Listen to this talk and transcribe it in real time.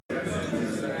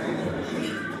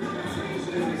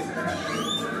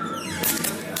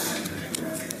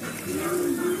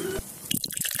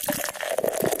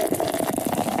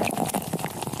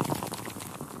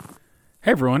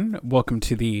Hey everyone, welcome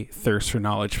to the Thirst for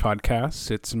Knowledge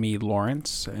podcast. It's me,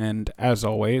 Lawrence, and as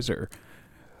always, or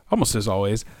almost as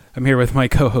always, I'm here with my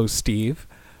co-host, Steve.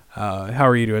 How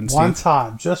are you doing, Steve?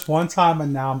 Just one time,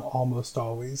 and now I'm almost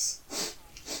always.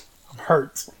 I'm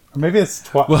hurt. Or maybe it's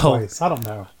twice. I don't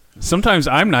know. Sometimes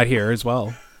I'm not here as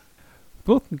well.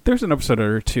 Well, there's an episode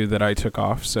or two that I took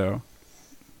off, so...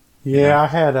 Yeah, I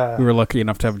had... we were lucky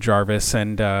enough to have Jarvis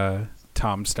and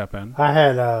Tom step in. I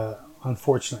had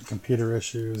unfortunate computer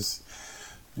issues.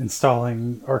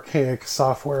 Installing archaic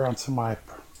software onto my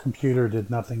computer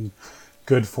did nothing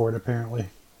good for it, apparently.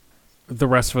 The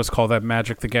rest of us call that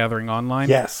Magic the Gathering Online?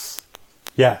 Yes.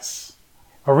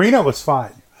 Arena was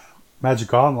fine.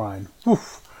 Magic Online,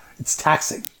 oof, it's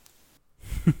taxing.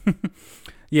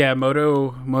 Yeah,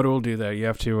 Moto will do that. You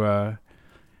have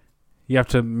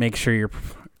to make sure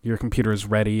your computer is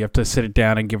ready. You have to sit it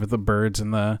down and give it the birds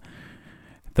and the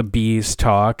bees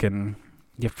talk, and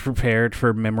you have to be prepared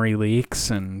for memory leaks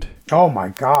and... Oh my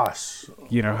gosh.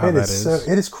 You know how that is.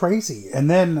 It is crazy. And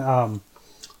then, and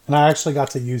I actually got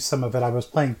to use some of it. I was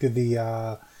playing through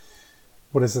the,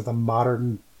 the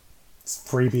modern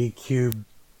freebie cube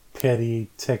pity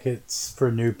tickets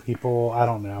for new people. I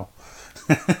don't know.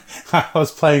 I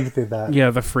was playing through that. Yeah,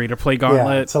 the free-to-play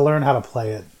gauntlet. Yeah, to learn how to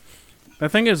play it. The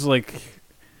thing is, like,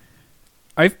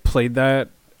 I've played that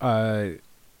as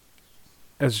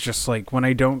just, like, when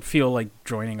I don't feel like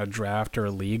joining a draft or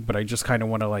a league, but I just kind of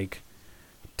want to, like,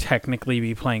 technically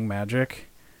be playing Magic.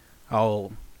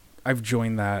 I've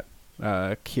joined that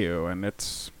queue, and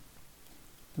it's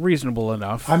reasonable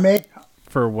enough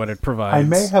for what it provides. I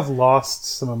may have lost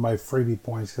some of my freebie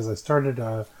points because I started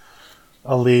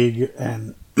a league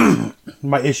and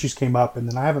my issues came up, and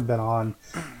then I haven't been on,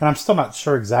 and I'm still not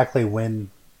sure exactly when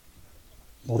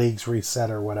leagues reset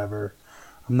or whatever.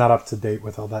 I'm not up to date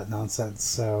with all that nonsense,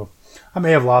 so I may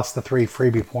have lost the 3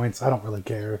 freebie points. I don't really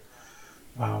care.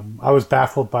 I was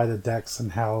baffled by the decks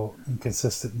and how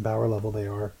inconsistent and power level they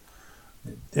are,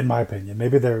 in my opinion.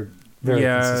 Maybe they're very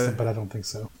consistent, but I don't think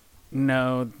so.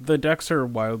 No, the decks are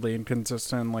wildly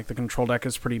inconsistent. Like, the control deck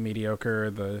is pretty mediocre.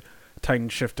 The Titan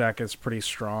Shift deck is pretty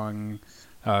strong.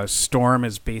 Storm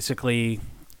is basically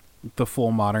the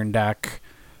full modern deck.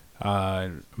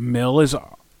 Mill is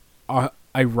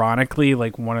ironically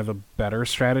like one of the better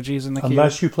strategies in the queue.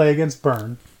 Unless you play against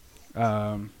Burn.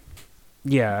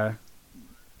 Yeah.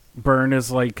 Burn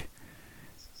is like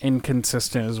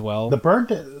inconsistent as well. The Burn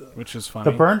which is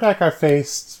funny. The Burn deck I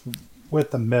faced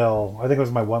with the Mill, I think it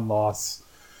was my one loss.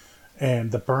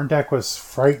 And the Burn deck was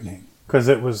frightening because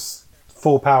it was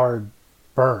full powered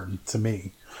Burn to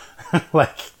me.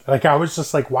 like I was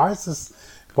just like, why is this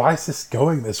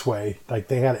going this way? Like,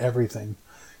 they had everything.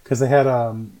 Because they had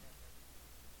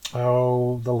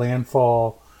the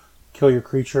landfall, kill your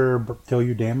creature, deal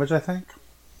you damage, I think.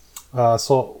 What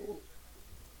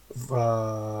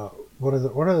are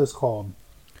those called?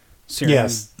 Searing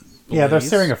yes. Yeah, they're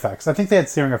searing effects. I think they had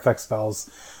searing effect spells.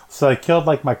 So I killed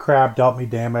like my crab, dealt me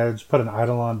damage, put an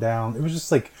Eidolon down. It was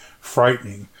just like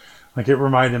frightening. Like, it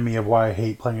reminded me of why I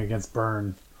hate playing against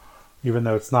Burn, even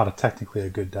though it's not technically a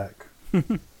good deck.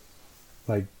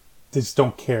 Like, they just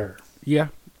don't care. Yeah.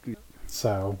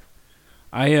 So,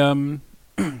 I don't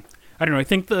know. I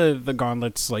think the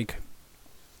gauntlet's like,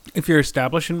 if you're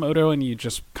established in Moto and you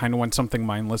just kind of want something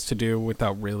mindless to do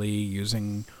without really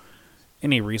using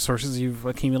any resources you've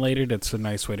accumulated, it's a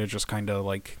nice way to just kind of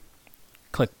like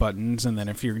click buttons. And then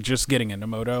if you're just getting into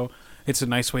Moto, it's a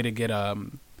nice way to get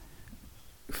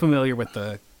familiar with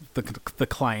the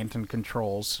client and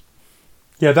controls.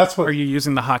 Yeah, that's what... Are you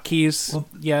using the hotkeys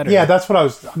yet? Yeah, that's what I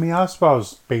was... I mean, that's what I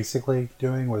was basically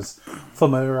doing, was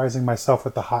familiarizing myself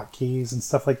with the hotkeys and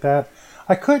stuff like that.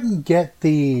 I couldn't get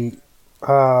the...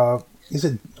 is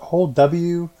it hold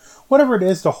W? Whatever it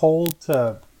is to hold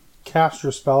to cast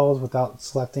your spells without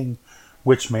selecting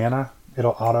which mana.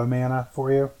 It'll auto mana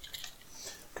for you.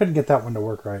 Couldn't get that one to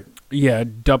work right. Yeah,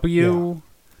 W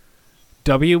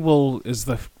is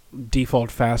the default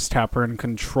fast tapper, and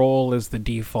control is the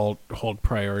default hold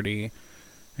priority.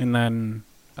 And then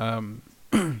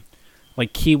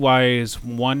like key wise,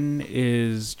 1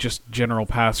 is just general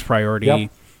pass priority. Yep.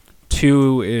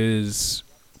 2 is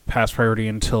pass priority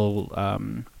until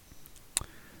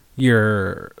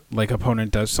your like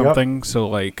opponent does something. Yep. So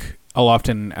like I'll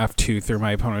often F2 through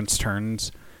my opponent's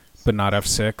turns, but not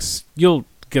F6. You'll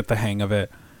get the hang of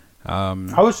it.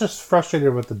 I was just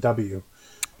frustrated with the W.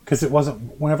 Because it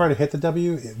wasn't, whenever I'd hit the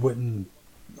W, it wouldn't,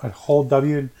 I'd hold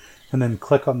W and then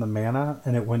click on the mana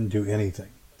and it wouldn't do anything.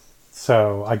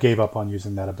 So I gave up on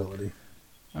using that ability.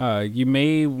 You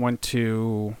may want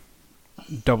to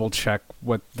double check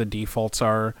what the defaults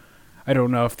are. I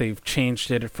don't know if they've changed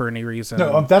it for any reason.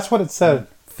 No, that's what it said.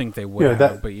 I think they would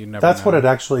have, but you never That's know. what it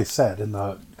actually said.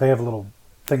 They have a little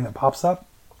thing that pops up.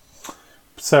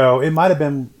 So it might have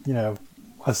been,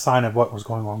 a sign of what was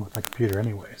going on with my computer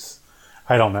anyways.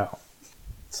 I don't know.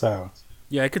 So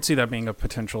Yeah, I could see that being a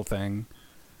potential thing.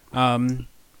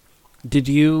 Did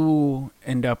you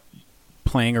end up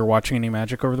playing or watching any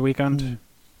Magic over the weekend?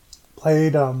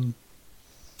 played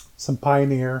some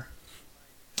Pioneer,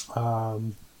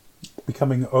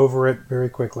 becoming over it very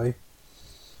quickly.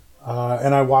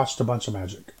 And I watched a bunch of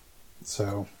Magic.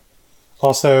 So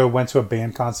also went to a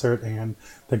band concert and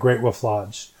the Great Wolf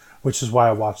Lodge, which is why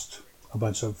I watched a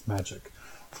bunch of Magic.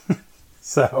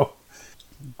 So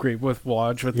Great with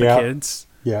Lodge with Yeah. the kids.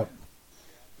 Yep.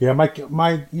 Yeah, my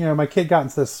kid got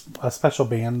into this a special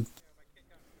band,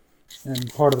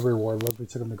 and part of the reward was we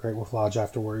took him to Great Wolf Lodge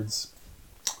afterwards,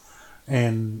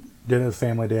 and did a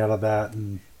family day out of that.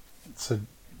 And so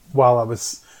while I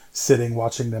was sitting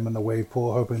watching them in the wave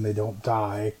pool, hoping they don't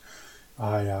die,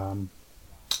 I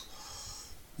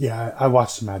I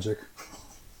watched some Magic.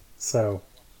 So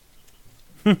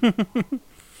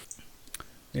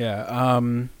Yeah.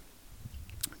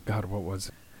 God, what was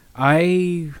it?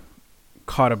 I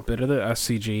caught a bit of the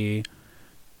SCG,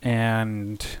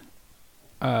 and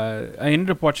I ended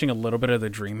up watching a little bit of the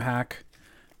DreamHack,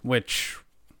 which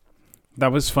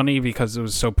that was funny because it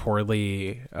was so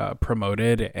poorly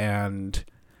promoted, and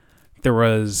there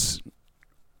was,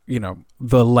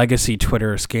 the legacy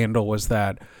Twitter scandal was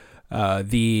that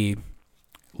the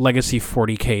legacy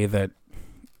 40K that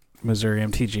Missouri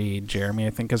MTG Jeremy,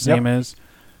 I think his Yep. name is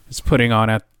putting on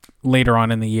at later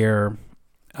on in the year,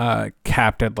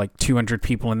 capped at like 200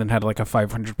 people and then had like a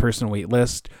 500 person wait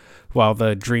list, while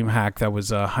the DreamHack that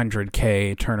was a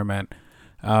 100K tournament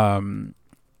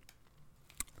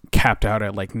capped out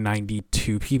at like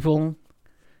 92 people,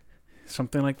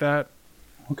 something like that.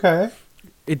 okay,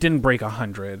 It didn't break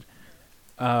 100,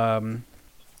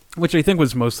 which I think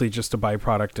was mostly just a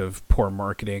byproduct of poor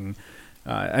marketing.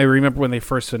 I remember when they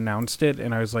first announced it,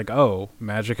 and I was like, "Oh,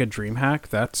 Magic at DreamHack,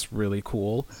 that's really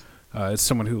cool." As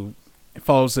someone who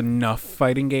follows enough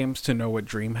fighting games to know what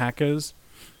DreamHack is,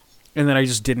 and then I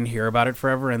just didn't hear about it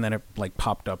forever, and then it like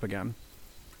popped up again.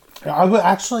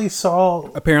 actually saw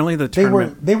Apparently, the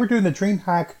tournament. they were doing the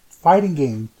DreamHack fighting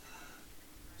game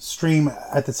stream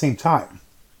at the same time.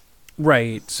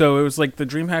 Right. So it was like the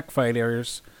DreamHack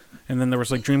Fighters, and then there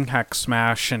was like DreamHack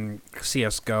Smash and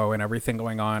CSGO and everything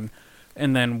going on.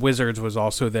 And then Wizards was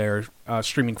also there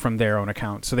streaming from their own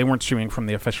account. So they weren't streaming from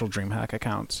the official DreamHack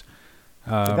accounts.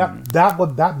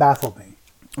 That baffled me.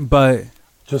 But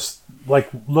Just like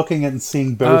looking at and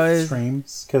seeing both Uh,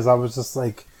 streams, because I was just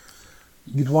like,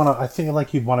 I feel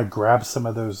like you'd want to grab some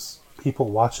of those people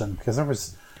watching, because there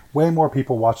was way more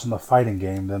people watching the fighting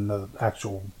game than the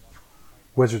actual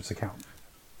Wizards account.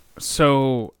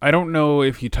 so I don't know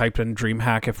if you typed in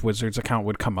DreamHack if Wizards account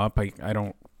would come up. I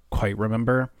don't quite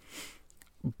remember.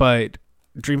 But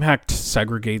DreamHack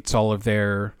segregates all of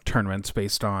their tournaments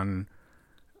based on,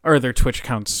 or their Twitch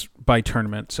accounts by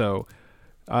tournament. So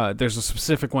there's a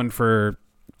specific one for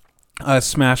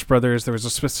Smash Brothers. There was a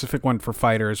specific one for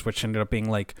fighters, which ended up being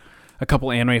like a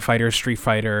couple anime fighters, Street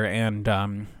Fighter, and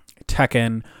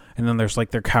Tekken. And then there's like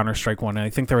their Counter-Strike one. And I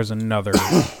think there was another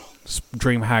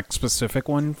DreamHack specific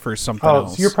one for something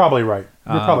else. So you're probably right.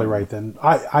 You're probably right then.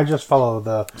 I just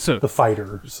follow So- the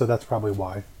fighter, so that's probably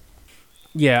why.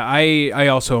 Yeah, I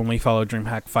also only follow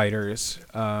DreamHack Fighters.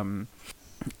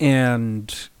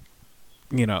 And,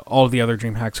 all the other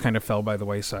DreamHacks kind of fell by the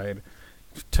wayside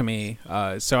to me.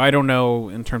 So I don't know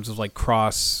in terms of like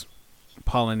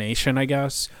cross-pollination, I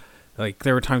guess. Like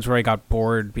there were times where I got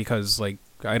bored because like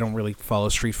I don't really follow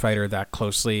Street Fighter that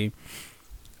closely.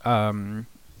 And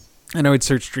I would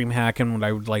search DreamHack and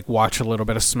I would like watch a little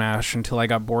bit of Smash until I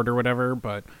got bored or whatever.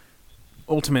 But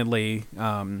ultimately,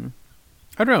 I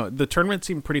don't know. The tournament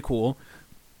seemed pretty cool.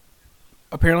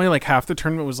 Apparently, like half the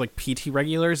tournament was like PT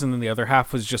regulars, and then the other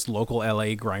half was just local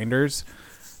LA grinders,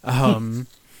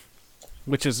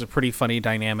 which is a pretty funny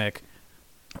dynamic.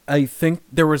 I think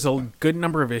there was a good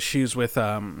number of issues with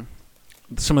some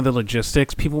of the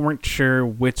logistics. People weren't sure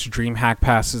which DreamHack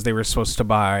passes they were supposed to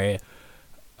buy.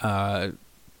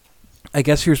 I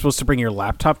guess you were supposed to bring your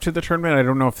laptop to the tournament. I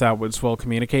don't know if that was well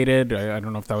communicated. I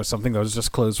don't know if that was something that was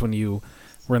disclosed when you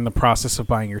were in the process of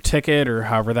buying your ticket or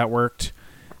however that worked.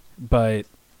 But,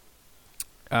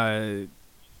 I'm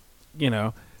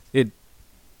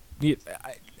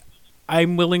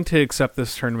willing to accept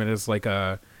this tournament as like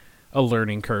a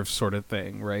learning curve sort of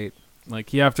thing, right?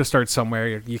 Like, you have to start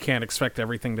somewhere. You can't expect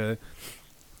everything to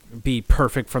be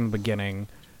perfect from the beginning.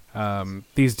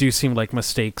 These do seem like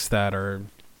mistakes that are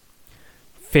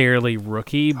fairly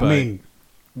rookie, but I mean,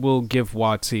 will give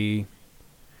WotC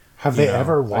have they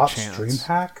ever watched chance.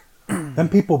 DreamHack? Then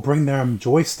people bring their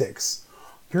joysticks.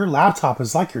 Your laptop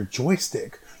is like your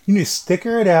joystick. You need to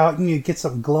sticker it out. You need to get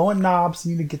some glowing knobs.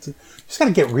 You need to get to. You just got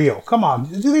to get real. Come on.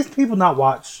 Do these people not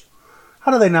watch?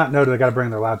 How do they not know that they got to bring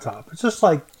their laptop? It's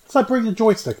like bringing a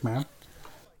joystick, man.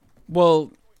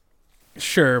 Well,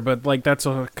 sure, but like that's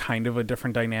a kind of a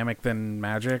different dynamic than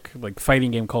Magic. Like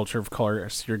fighting game culture, of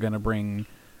course, you're gonna bring,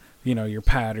 your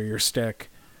pad or your stick.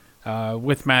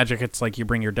 With Magic, it's like you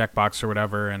bring your deck box or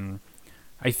whatever, and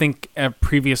I think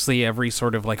previously every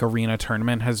sort of like arena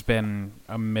tournament has been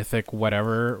a mythic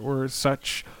whatever or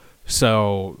such.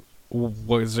 So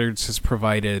Wizards has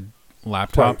provided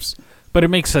laptops, but it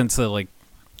makes sense that like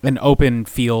an open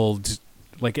field,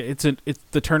 like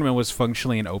the tournament was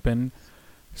functionally an open,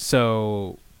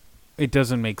 so it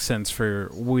doesn't make sense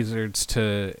for Wizards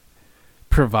to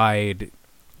provide.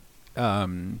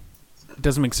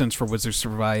 Doesn't make sense for Wizards to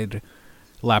provide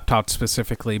laptops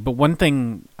specifically. But one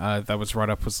thing that was brought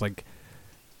up was like,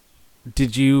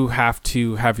 did you have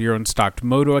to have your own stocked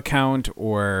Moto account,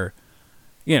 or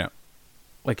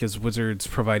like is Wizards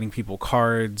providing people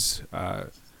cards,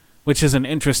 which is an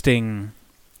interesting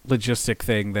logistic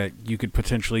thing that you could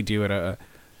potentially do at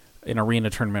an arena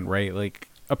tournament, right? Like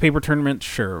a paper tournament,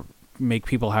 sure, make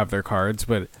people have their cards,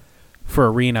 but for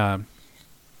arena,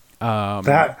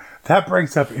 that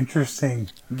brings up interesting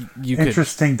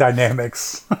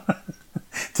dynamics.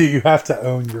 Do you have to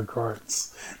own your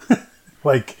cards?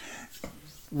 Like,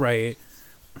 right.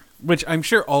 Which I'm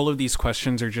sure all of these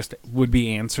questions would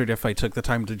be answered if I took the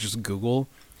time to just Google.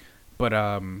 But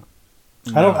no.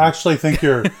 I don't actually think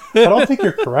I don't think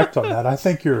you're correct on that. I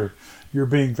think you're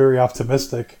being very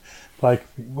optimistic. Like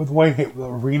with the way the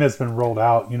arena's been rolled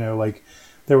out, like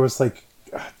there was like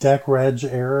a deck reg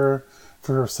error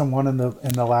for someone in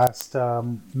the last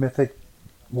Mythic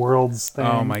Worlds thing.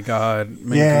 Oh my god.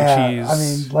 Yeah, I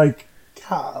mean, like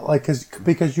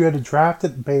because you had to draft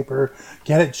it in paper,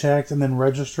 get it checked, and then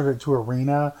register it to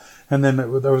Arena, and then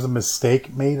there was a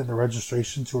mistake made in the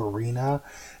registration to Arena,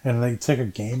 and they took a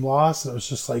game loss, and it was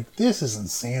just like, this is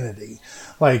insanity.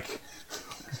 Like,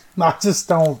 I just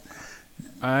don't.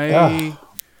 I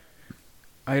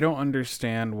don't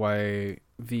understand why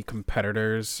the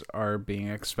competitors are being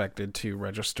expected to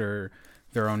register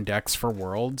their own decks for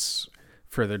Worlds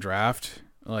for the draft.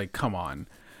 Like, come on.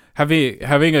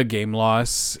 Having a game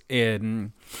loss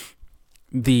in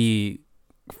the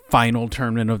final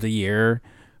tournament of the year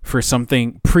for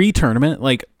something pre-tournament,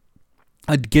 like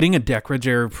getting a deck reg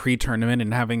error pre-tournament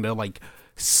and having to like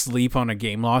sleep on a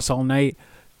game loss all night.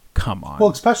 Come on.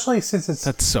 Well, especially since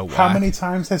that's so how whack. many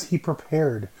times has he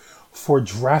prepared for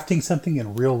drafting something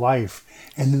in real life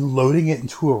and then loading it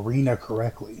into Arena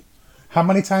correctly? How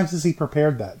many times has he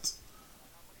prepared that?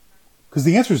 Because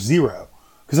the answer is 0.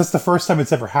 Because that's the first time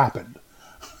it's ever happened.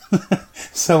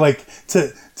 So, like,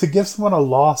 to give someone a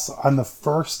loss on the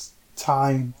first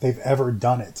time they've ever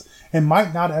done it, and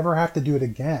might not ever have to do it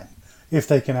again if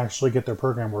they can actually get their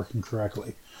program working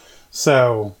correctly.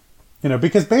 So,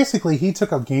 because basically he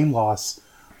took a game loss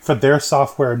for their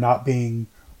software not being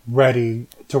ready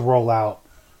to roll out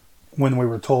when we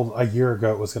were told a year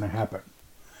ago it was going to happen.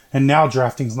 And now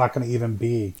drafting's not going to even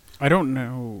be... I don't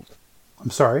know.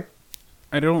 I'm sorry?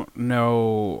 I don't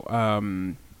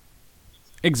know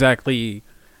exactly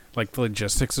like the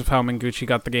logistics of how Mengucci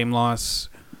got the game loss,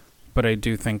 but I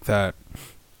do think that,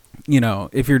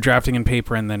 if you're drafting in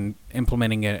paper and then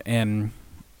implementing it in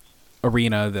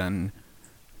Arena, then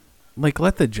like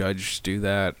let the judge do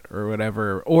that or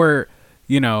whatever. Or,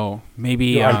 maybe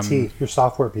your IT, your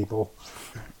software people.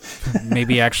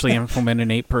 Maybe actually implement an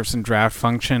 8-person draft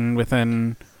function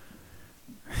within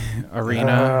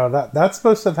Arena. That's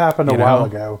supposed to have happened a while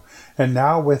ago. And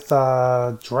now with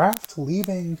draft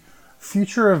leaving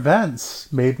future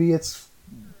events, maybe it's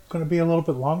going to be a little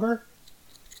bit longer?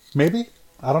 Maybe?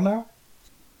 I don't know.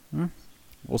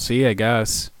 We'll see, I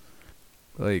guess.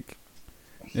 Like,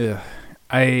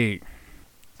 I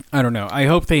don't know. I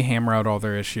hope they hammer out all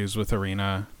their issues with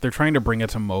Arena. They're trying to bring it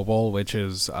to mobile, which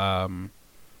is...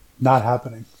 not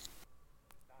happening.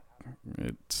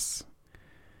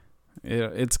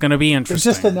 It's going to be interesting.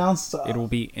 They just announced... it will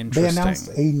be interesting. They announced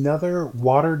another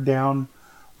watered-down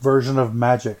version of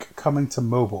Magic coming to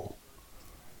mobile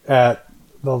at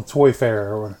the Toy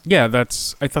Fair. Or... Yeah,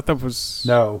 I thought that was...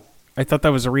 No. I thought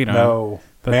that was Arena. No.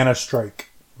 Mana Strike.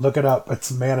 Look it up.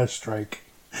 It's Mana Strike.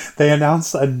 They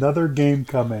announced another game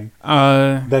coming.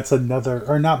 That's another...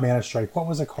 Or not Mana Strike. What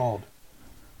was it called?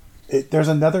 There's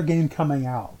another game coming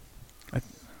out. I-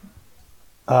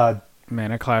 Uh,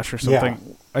 Mana Clash or something.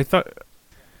 Yeah. I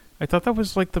thought that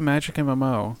was like the Magic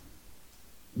MMO.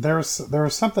 there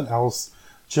was something else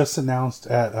just announced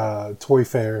at Toy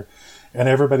Fair, and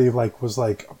everybody was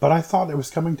like, but I thought it was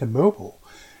coming to mobile,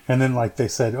 and then they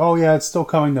said, oh yeah, it's still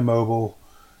coming to mobile,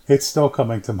 it's still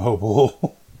coming to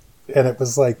mobile, and it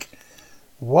was like,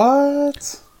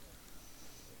 what?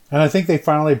 And I think they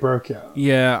finally broke out.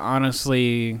 Yeah,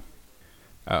 honestly,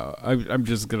 I'm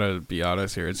just gonna be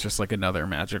honest here. It's just like another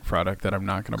Magic product that I'm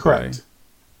not gonna Correct.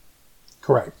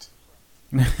 Correct.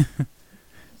 buy.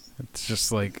 It's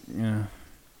just like, yeah.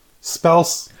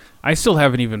 Spells. I still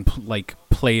haven't even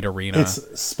played Arena.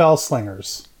 It's Spell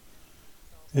Slingers.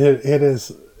 It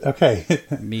is okay.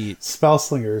 Neat. Spell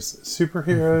Slingers,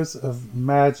 superheroes of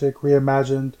Magic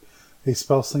reimagined, a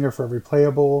spell slinger for every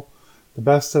playable, the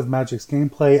best of Magic's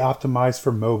gameplay optimized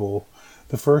for mobile,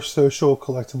 the first social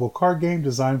collectible card game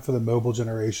designed for the mobile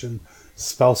generation.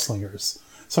 Spell Slingers.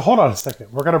 So hold on a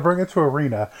second. We're gonna bring it to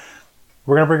Arena.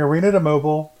 We're gonna bring Arena to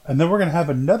mobile, and then we're gonna have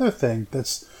another thing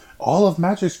that's all of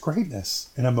Magic's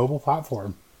greatness in a mobile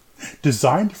platform,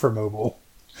 designed for mobile.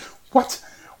 What?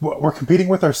 We're competing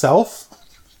with ourselves?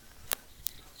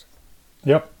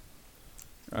 Yep.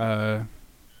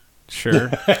 Sure.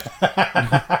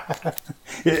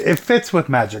 It fits with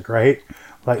Magic, right?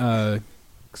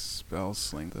 Spell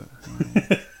Sling.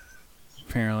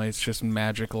 Apparently, it's just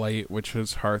Magic Light, which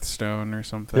is Hearthstone or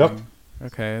something. Yep.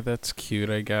 Okay, that's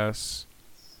cute, I guess.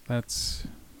 That's.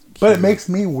 Cute. But it makes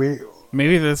me weird.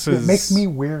 Maybe this is. It makes me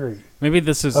weary. Maybe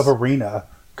this is of Arena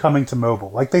coming to mobile.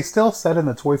 They still said in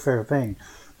the Toy Fair thing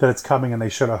that it's coming, and they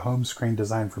showed a home screen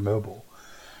designed for mobile.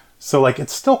 So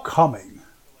it's still coming.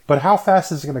 But how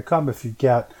fast is it going to come if you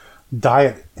get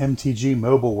Diet MTG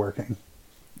mobile working?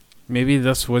 Maybe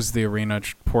this was the Arena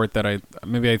port that I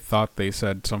thought they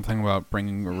said something about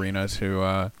bringing Arena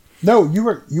to. No, you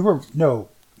were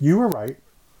right.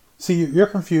 See, you're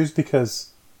confused because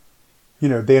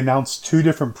they announced two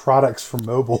different products for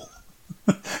mobile.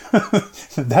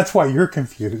 That's why you're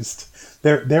confused.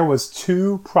 There was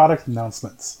two product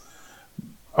announcements.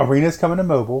 Arena's coming to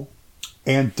mobile,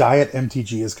 and Diet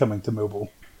MTG is coming to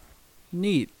mobile.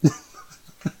 Neat.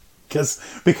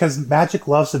 Because Magic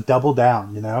loves to double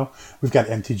down, We've got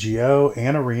MTGO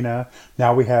and Arena.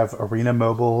 Now we have Arena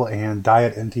Mobile and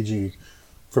Diet MTG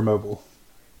for mobile.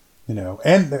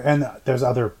 And there's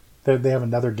other. They have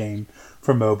another game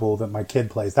for mobile that my kid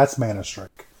plays. That's Mana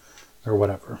Strike or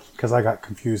whatever. Because I got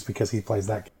confused because he plays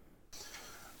that game.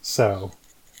 So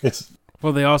it's.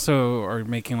 Well, they also are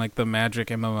making the Magic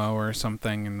MMO or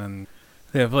something, and then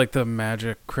they have the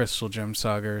Magic Crystal Gem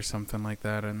Saga or something like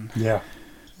that, and yeah.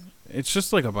 It's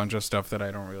just a bunch of stuff that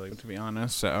I don't really, to be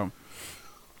honest. So,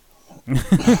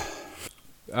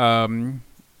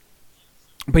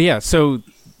 but yeah, so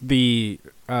the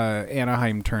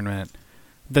Anaheim tournament,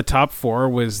 the top four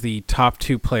was the top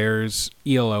two players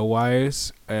ELO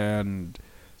wise, and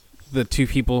the two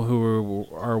people who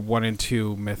are 1 and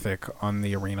 2 Mythic on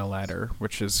the Arena ladder,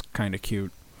 which is kind of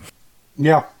cute.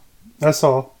 Yeah, that's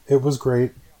all. It was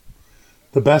great.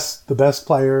 The best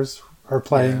players are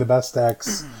playing the best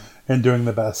decks and doing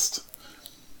the best.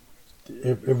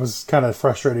 It was kind of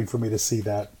frustrating for me to see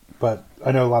that, but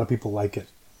I know a lot of people like it.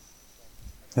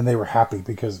 And they were happy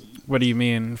because... What do you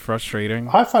mean, frustrating?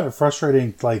 I find it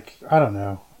frustrating, I don't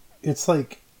know. It's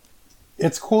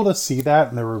it's cool to see that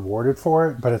and they're rewarded for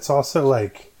it, but it's also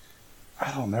I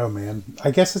don't know, man.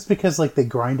 I guess it's because they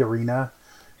grind Arena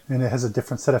and it has a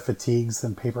different set of fatigues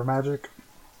than Paper Magic.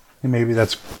 And maybe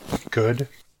that's good.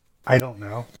 I don't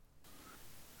know.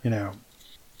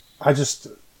 I just...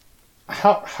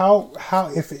 How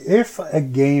if a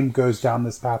game goes down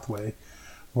this pathway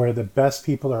where the best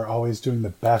people are always doing the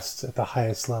best at the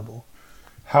highest level,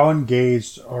 how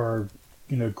engaged or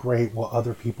great will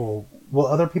other people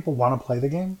want to play the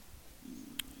game?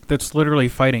 That's literally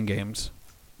fighting games,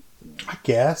 I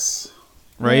guess.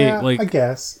 Right? Yeah, I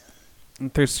guess.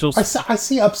 There's still I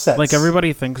see upsets.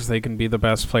 Everybody thinks they can be the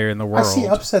best player in the world. I see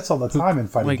upsets all the time in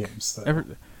fighting games.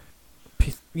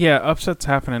 Yeah, upsets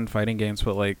happen in fighting games,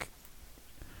 but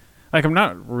I'm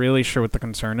not really sure what the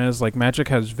concern is. Magic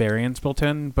has variance built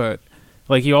in, but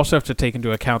you also have to take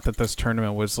into account that this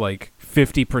tournament was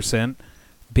 50%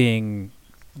 being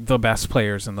the best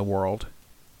players in the world.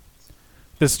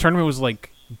 This tournament was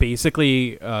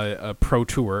basically a pro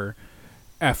tour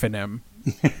F&M.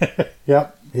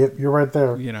 Yep, you're right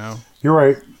there. You're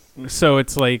right. So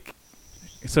it's yeah,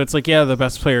 the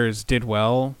best players did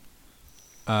well,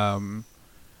 but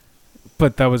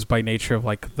that was by nature of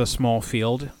the small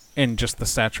field and just the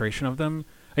saturation of them.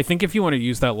 I think if you want to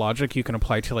use that logic, you can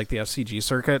apply to like the SCG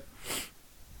circuit,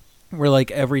 where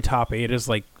like every top 8 is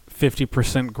like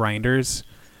 50% grinders,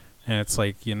 and it's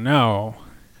like,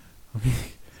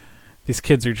 these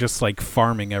kids are just like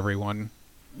farming everyone.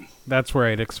 That's where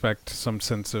I'd expect some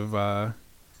sense of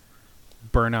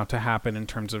burnout to happen in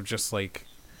terms of just like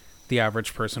the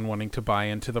average person wanting to buy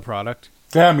into the product.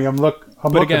 Yeah, I mean, I'm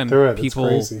looking again, through it. people,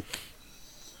 it's crazy.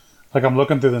 Like, I'm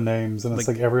looking through the names, and it's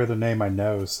like every other name I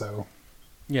know, so...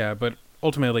 Yeah, but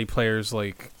ultimately players,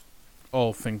 like,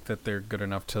 all think that they're good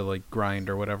enough to, like, grind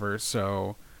or whatever,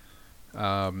 so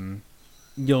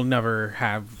you'll never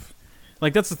have...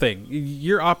 Like, that's the thing.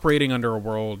 You're operating under a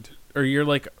world, or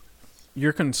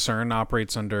your concern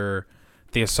operates under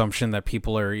the assumption that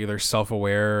people are either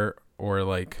self-aware or,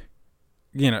 like,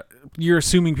 you're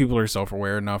assuming people are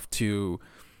self-aware enough to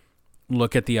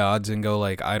look at the odds and go,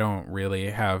 like, I don't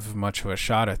really have much of a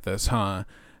shot at this, huh?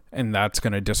 And that's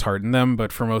going to dishearten them.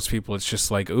 But for most people, it's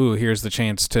just like, ooh, here's the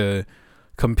chance to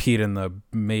compete in the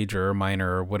major or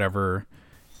minor or whatever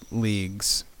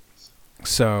leagues.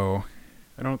 So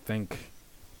I don't think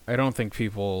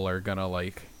people are going to,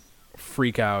 like,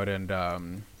 freak out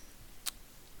and,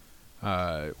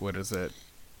 what is it?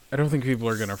 I don't think people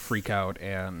are going to freak out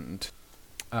and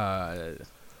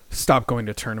stop going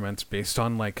to tournaments based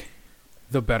on, like,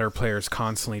 the better players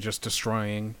constantly just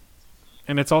destroying.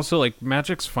 And it's also like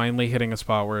Magic's finally hitting a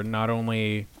spot where not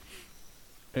only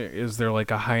is there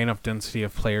like a high enough density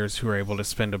of players who are able to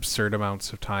spend absurd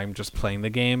amounts of time just playing the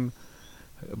game,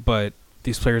 but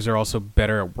these players are also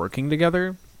better at working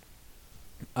together.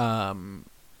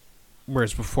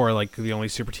 Whereas before, like, the only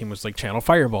super team was like Channel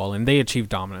Fireball and they achieved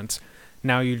dominance.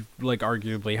 Now you like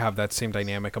arguably have that same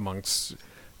dynamic amongst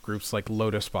groups like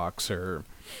Lotus Box or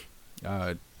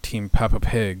Team Peppa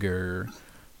Pig, or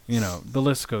the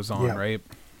list goes on, yeah. right?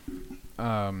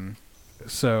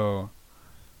 So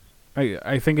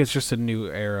I think it's just a new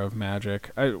era of Magic.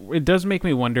 It does make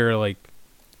me wonder, like,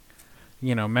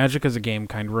 Magic as a game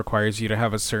kind of requires you to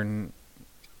have a certain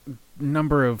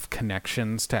number of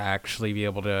connections to actually be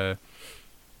able to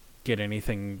get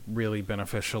anything really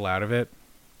beneficial out of it,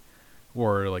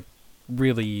 or like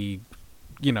really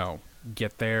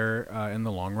get there in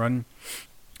the long run.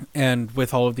 And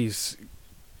with all of these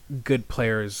good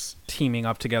players teaming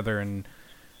up together and,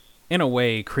 in a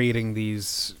way, creating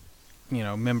these,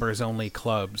 members-only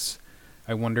clubs,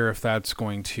 I wonder if that's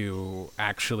going to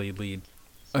actually lead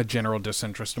a general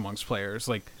disinterest amongst players.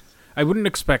 Like, I wouldn't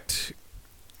expect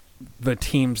the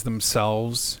teams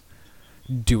themselves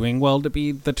doing well to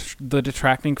be the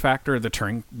detracting factor, the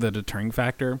deterring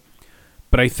factor,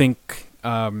 but I think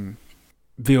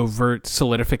the overt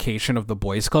solidification of the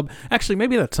boys club. Actually,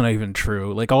 maybe that's not even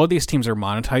true. Like, all of these teams are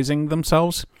monetizing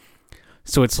themselves.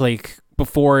 So it's like,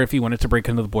 before, if you wanted to break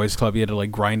into the boys club, you had to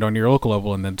like grind on your local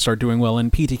level and then start doing well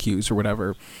in PTQs or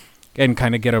whatever and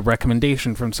kind of get a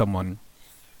recommendation from someone.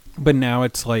 But now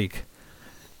it's like,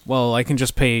 well, I can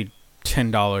just pay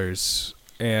 $10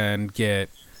 and get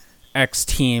X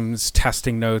teams,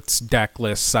 testing notes, deck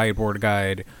list, sideboard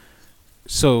guide.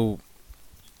 So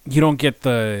you don't get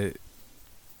the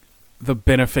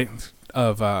benefit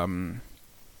of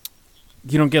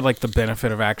you don't get like the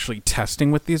benefit of actually testing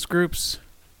with these groups,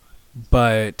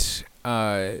 but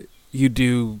you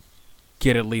do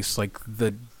get at least like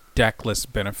the deck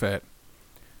list benefit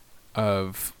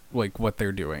of like what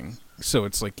they're doing. So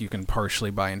it's like you can partially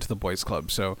buy into the boys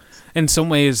club. So in some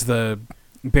ways the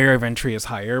barrier of entry is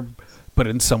higher, but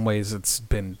in some ways it's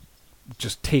been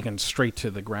just taken straight to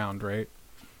the ground, right?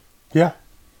 Yeah.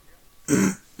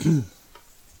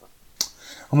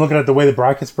 I'm looking at the way the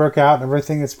brackets broke out and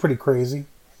everything. It's pretty crazy.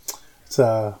 It's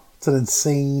an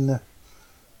insane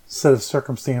set of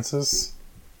circumstances,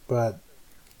 but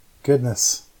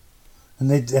goodness, and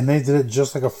they did it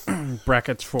just like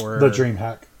brackets for the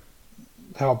DreamHack.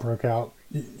 How it broke out.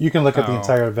 You can look at the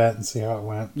entire event and see how it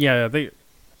went. Yeah,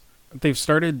 they've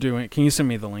started doing. Can you send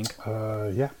me the link?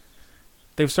 Yeah.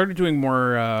 They've started doing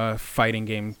more fighting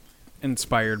game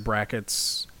inspired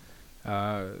brackets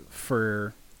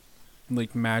for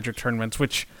like Magic tournaments,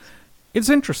 which is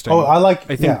interesting. Oh, I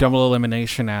think double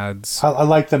elimination adds. I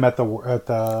like them at the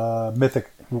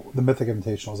Mythic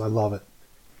Invitationals. I love it,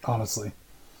 honestly.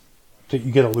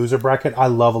 You get a loser bracket. I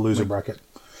love a loser bracket.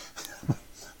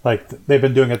 Like they've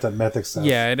been doing it at Mythic stuff.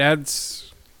 Yeah, it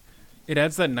adds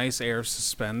that nice air of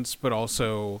suspense, but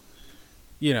also,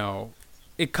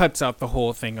 it cuts out the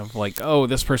whole thing of like, oh,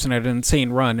 this person had an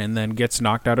insane run and then gets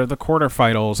knocked out of the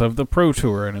quarterfinals of the Pro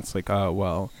Tour, and it's like, oh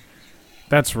well,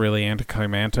 that's really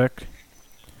anticlimactic.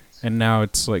 And now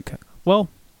it's like, well,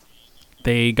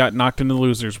 they got knocked into the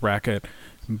losers bracket.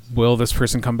 will this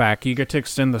person come back? You get to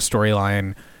extend the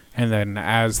storyline, and then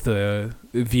as the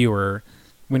viewer,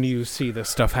 when you see this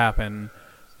stuff happen,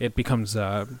 it becomes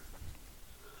that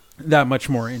much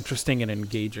more interesting and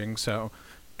engaging. So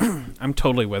I'm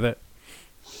totally with it.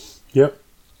 Yep.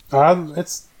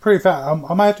 It's pretty fast.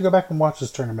 I might have to go back and watch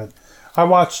this tournament. I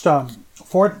watched,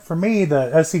 for me,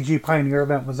 the SCG Pioneer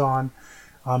event was on.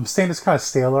 Standard's kind of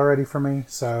stale already for me,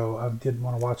 so I didn't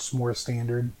want to watch more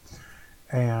Standard.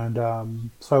 And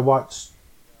so I watched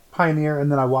Pioneer,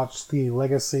 and then I watched the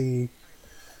Legacy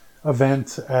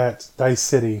event at Dice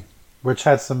City, which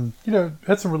had some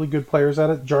really good players at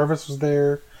it. Jarvis was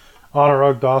there.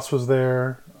 Anurag Das was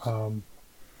there.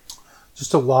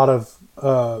 Just a lot of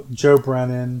Joe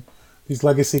Brennan, these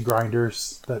Legacy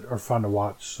grinders that are fun to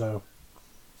watch. So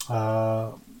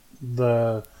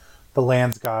the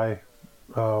Lands guy,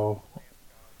 oh,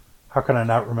 how can I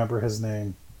not remember his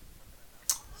name?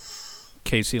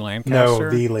 Casey Lancaster? No,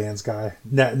 the Lands guy.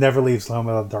 Never leaves home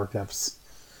without Dark Depths.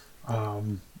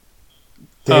 David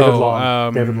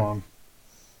Long. David Long.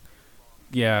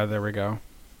 Yeah, there we go.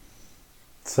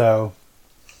 So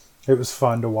it was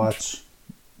fun to watch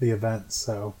the event.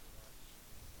 So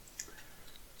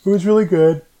it was really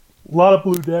good. A lot of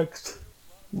blue decks.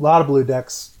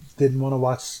 Didn't want to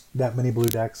watch that many blue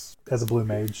decks as a blue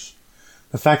mage.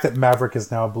 The fact that Maverick is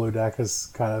now a blue deck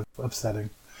is kind of upsetting.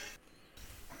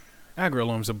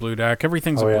 Agralome's a blue deck.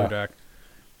 Everything's a blue deck.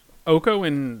 Oko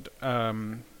and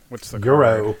what's the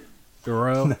Euro? Card?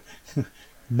 Euro.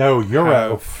 No,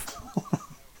 Euro.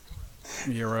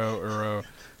 Euro,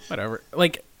 whatever.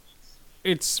 Like,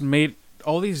 it's made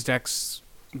all these decks,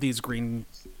 these green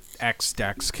X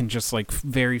decks, can just like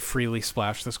very freely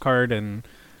splash this card and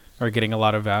are getting a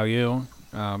lot of value.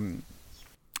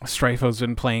 Strifo's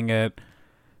been playing it.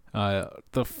 The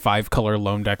 5-color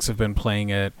loam decks have been playing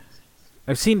it.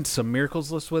 I've seen some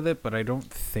Miracles lists with it, but I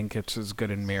don't think it's as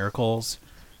good in Miracles,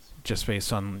 just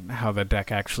based on how the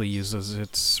deck actually uses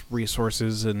its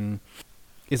resources and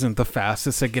isn't the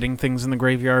fastest at getting things in the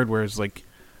graveyard, whereas like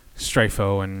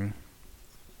Strifo and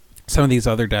some of these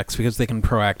other decks, because they can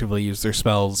proactively use their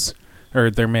spells or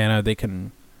their mana, they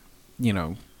can,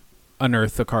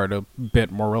 unearth the card a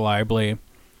bit more reliably.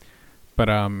 But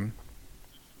I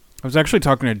was actually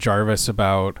talking to Jarvis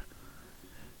about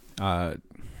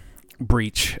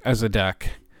Breach as a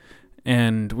deck,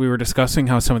 and we were discussing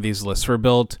how some of these lists were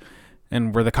built,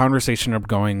 and where the conversation up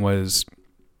going was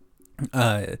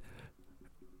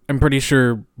I'm pretty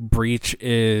sure Breach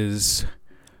is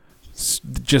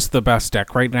just the best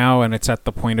deck right now, and it's at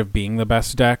the point of being the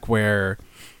best deck where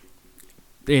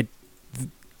it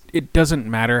doesn't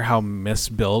matter how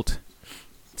misbuilt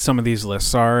some of these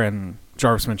lists are. And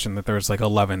Jarvis mentioned that there's like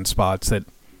 11 spots that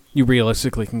you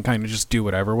realistically can kind of just do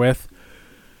whatever with.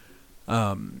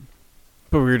 But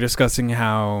we were discussing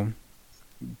how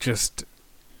just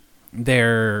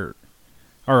there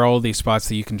are all these spots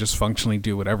that you can just functionally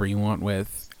do whatever you want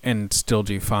with and still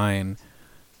do fine.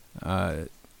 I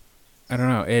don't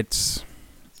know. It's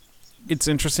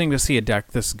interesting to see a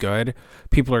deck this good.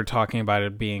 People are talking about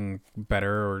it being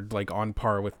better or like on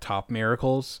par with top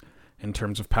Miracles in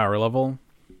terms of power level,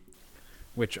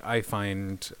 which I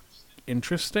find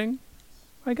interesting,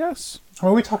 I guess.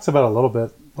 Well, we talked about it a little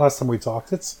bit last time we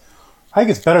talked. I think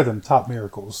it's better than top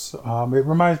Miracles. It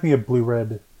reminds me of Blue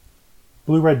Red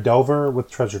Delver with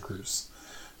Treasure Cruise.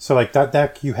 So like that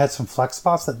deck, you had some flex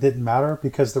spots that didn't matter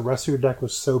because the rest of your deck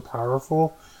was so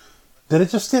powerful that it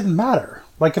just didn't matter.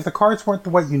 Like if the cards weren't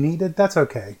what you needed, that's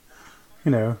okay.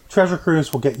 Treasure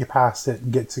Cruise will get you past it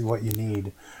and get to what you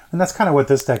need. And that's kind of what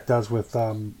this deck does with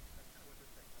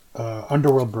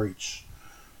Underworld Breach.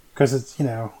 Because it's,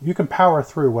 you can power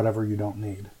through whatever you don't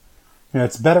need.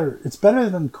 It's better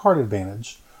than card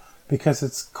advantage because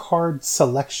it's card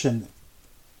selection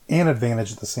and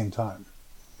advantage at the same time.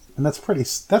 And that's pretty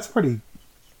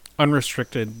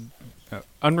unrestricted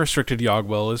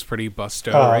Yogg-Will is pretty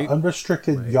busto, right?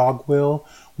 Unrestricted right. Yogg-Will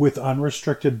with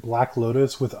unrestricted Black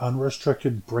Lotus with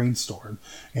unrestricted Brainstorm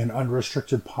and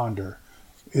unrestricted Ponder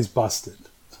is busted.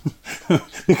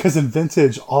 Because in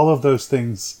Vintage, all of those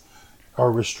things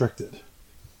are restricted,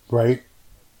 right?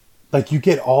 Like you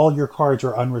get all your cards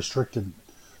are unrestricted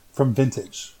from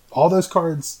Vintage. All those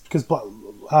cards, because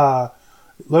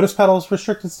Lotus Petal is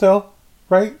restricted still,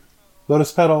 right?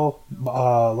 Lotus Petal,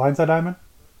 Lion's Eye Diamond,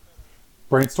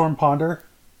 Brainstorm, Ponder,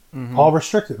 all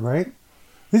restricted, right?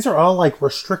 These are all like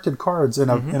restricted cards in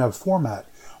a format.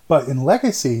 But in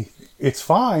Legacy, it's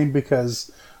fine because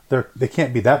they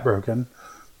can't be that broken.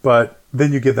 But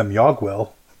then you give them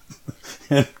Yogg-Will,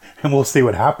 and we'll see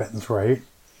what happens, right?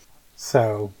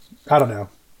 So I don't know.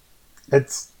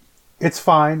 It's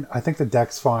fine. I think the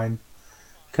deck's fine.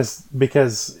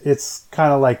 because it's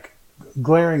kind of like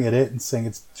glaring at it and saying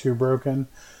it's too broken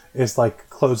is like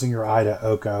closing your eye to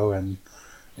Oko and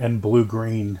blue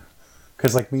green.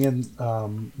 Because like me and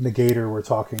Negator were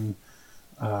talking,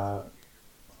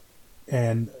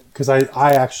 and because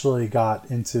I actually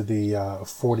got into the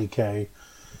 40K.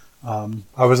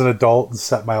 I was an adult and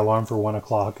set my alarm for 1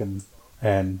 o'clock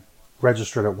and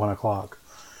registered at 1 o'clock.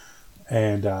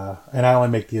 And I only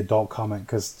make the adult comment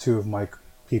because two of my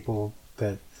people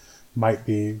that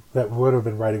would have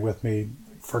been riding with me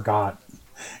forgot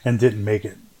and didn't make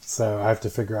it. So I have to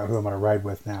figure out who I'm going to ride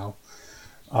with now.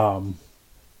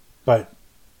 But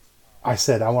I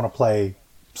said I want to play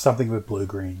something with blue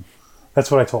green. That's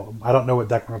what I told them. I don't know what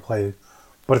deck I'm going to play,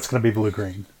 but it's going to be blue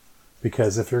green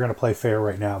because if you're going to play fair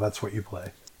right now, that's what you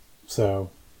play. So,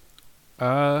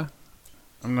 I'm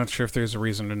not sure if there's a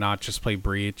reason to not just play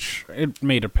Breach. It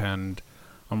may depend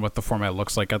on what the format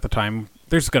looks like at the time.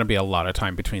 There's going to be a lot of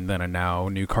time between then and now.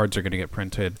 New cards are going to get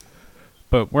printed.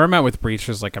 But where I'm at with Breach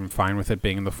is like I'm fine with it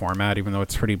being in the format, even though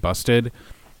it's pretty busted.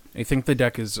 I think the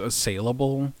deck is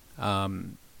assailable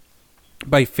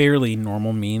by fairly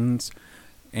normal means.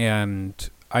 And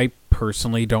I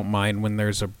personally don't mind when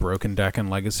there's a broken deck in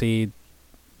Legacy.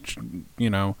 You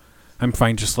know, I'm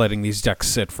fine just letting these decks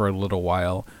sit for a little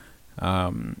while.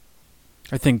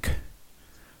 I think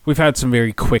we've had some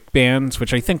very quick bans,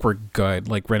 which I think were good.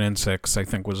 Like Ren and 6, I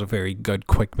think was a very good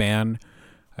quick ban.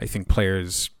 I think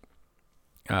players,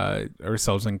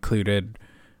 ourselves included,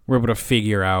 were able to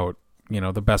figure out,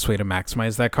 the best way to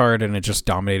maximize that card, and it just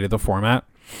dominated the format.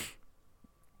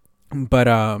 But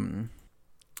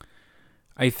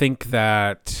I think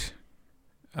that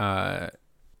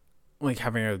like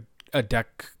having a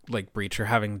deck like Breach or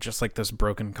having just like this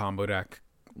broken combo deck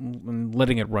and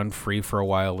letting it run free for a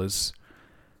while is,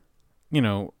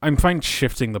 I'm fine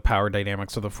shifting the power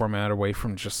dynamics of the format away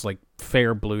from just like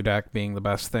fair blue deck being the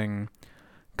best thing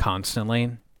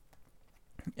constantly.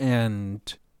 And,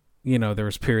 there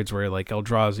was periods where like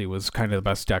Eldrazi was kind of the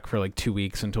best deck for like 2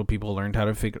 weeks until people learned how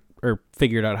to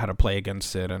figured out how to play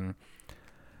against it. And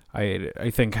I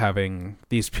think having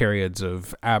these periods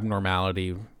of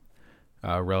abnormality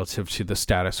relative to the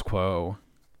status quo,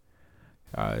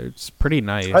 it's pretty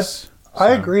nice. I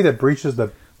agree that Breach is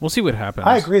the... We'll see what happens.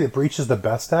 I agree that Breach is the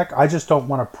best deck. I just don't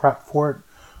want to prep for it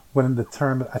when the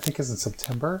tournament, I think, is in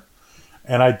September.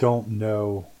 And I don't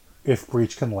know if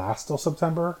Breach can last till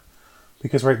September.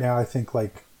 Because right now I think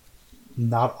like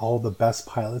not all the best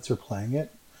pilots are playing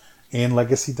it. And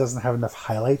Legacy doesn't have enough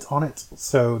highlights on it.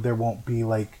 So there won't be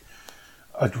like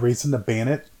a reason to ban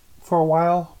it for a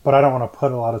while. But I don't want to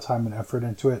put a lot of time and effort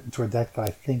into a deck that I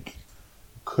think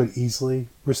could easily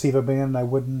receive a ban. It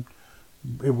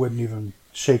wouldn't even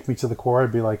shake me to the core.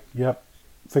 I'd be like, yep,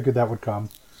 figured that would come.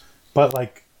 But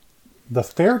like the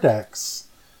fair decks,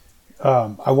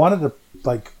 I wanted to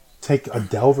like take a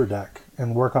Delver deck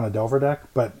and work on a Delver deck,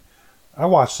 but I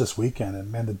watched this weekend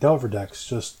and man, the Delver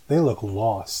decks they look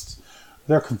lost.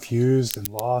 They're confused and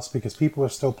lost because people are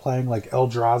still playing like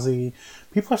Eldrazi.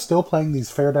 People are still playing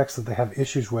these fair decks that they have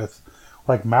issues with,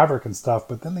 like Maverick and stuff,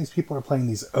 but then these people are playing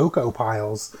these Oko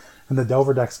piles and the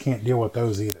Delver decks can't deal with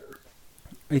those either.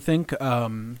 I think,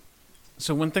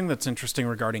 so one thing that's interesting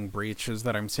regarding Breach is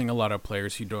that I'm seeing a lot of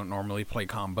players who don't normally play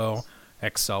combo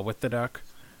excel with the deck.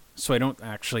 So I don't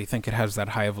actually think it has that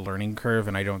high of a learning curve,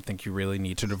 and I don't think you really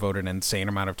need to devote an insane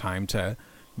amount of time to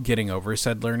getting over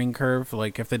said learning curve.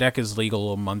 Like, if the deck is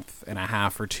legal a month and a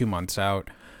half or 2 months out,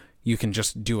 you can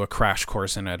just do a crash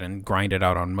course in it and grind it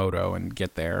out on Moto and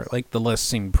get there. Like, the lists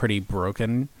seem pretty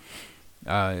broken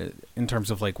in terms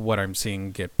of, like, what I'm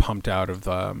seeing get pumped out of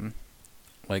the...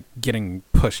 like getting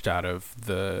pushed out of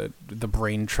the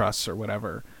brain trusts or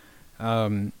whatever.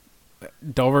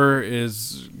 Delver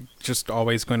is just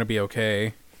always going to be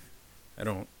okay. I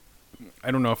don't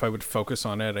know if I would focus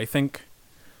on it. I think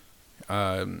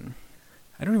I don't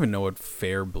even know what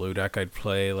fair blue deck I'd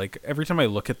play. Like every time I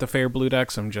look at the fair blue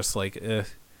decks, I'm just like,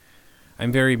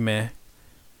 I'm very meh.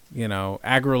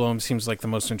 Agrolome seems like the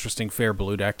most interesting fair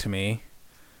blue deck to me.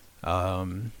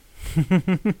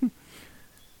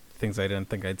 Things I didn't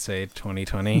think I'd say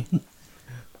 2020.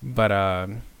 But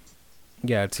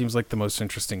yeah, it seems like the most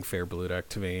interesting fair blue deck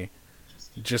to me.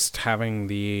 Just having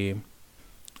the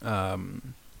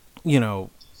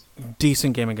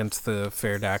decent game against the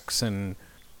fair decks, and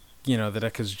the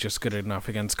deck is just good enough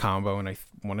against combo, and I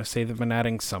want to say they've been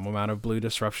adding some amount of blue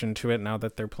disruption to it now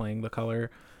that they're playing the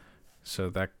color, so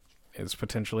that is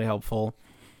potentially helpful.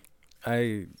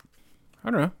 I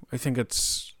don't know. I think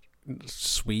it's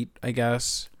sweet, I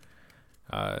guess.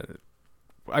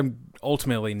 I'm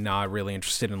ultimately not really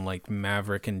interested in like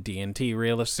Maverick and D&T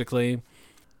realistically.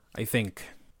 I think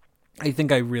I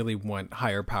think I really want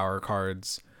higher power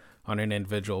cards on an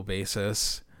individual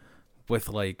basis, with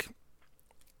like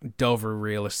Delver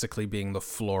realistically being the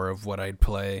floor of what I'd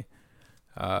play,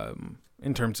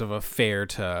 in terms of a fair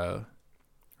to,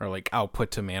 or like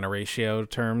output to mana ratio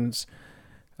terms.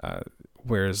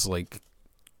 Whereas like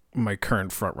my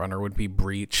current front runner would be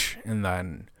Breach, and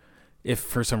then if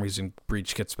for some reason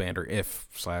Breach gets banned, or if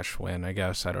slash when, I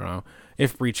guess, I don't know,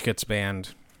 if Breach gets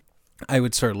banned, I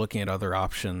would start looking at other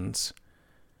options.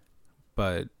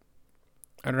 But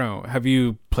I don't know. Have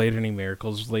you played any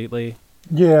Miracles lately?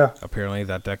 Yeah. Apparently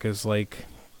that deck is like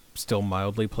still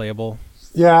mildly playable.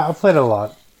 Yeah, I've played it a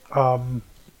lot.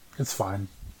 It's fine.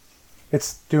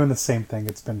 It's doing the same thing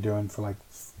it's been doing for like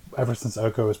ever since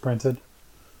Oko was printed.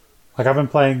 Like I've been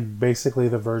playing basically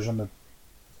the version that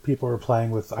people are playing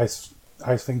with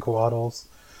Ice-Fang Coatls.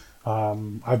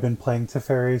 I've been playing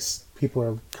Teferis. People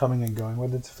are coming and going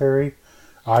with the Teferi.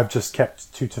 I've just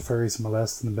kept 2 Teferis in my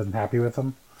list and been happy with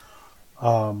them.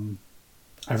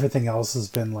 Everything else has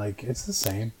been like, it's the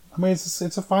same. I mean, it's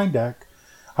a fine deck.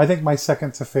 I think my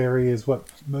second Teferi is what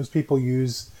most people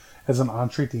use as an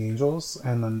Entreat the Angels,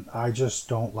 and then I just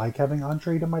don't like having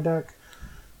Entreat in my deck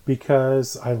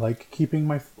because I like keeping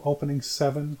my opening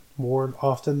 7 more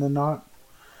often than not.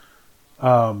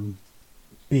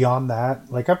 Beyond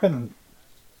that, like I've been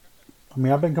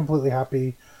completely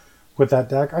happy with that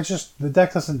deck. The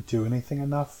deck doesn't do anything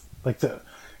enough. Like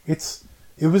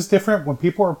it was different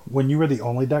when you were the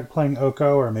only deck playing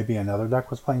Oko, or maybe another deck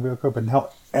was playing Oko, but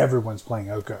now everyone's playing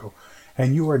Oko,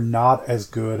 and you are not as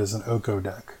good as an Oko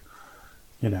deck.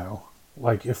 You know,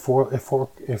 like if four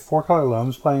color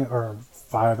Loam's playing, or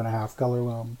 5.5 color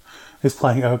Loam is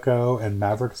playing Oko, and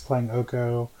Maverick is playing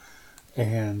Oko,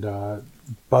 and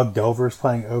Bug Delver is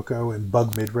playing Oko, and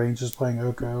Bug Midrange is playing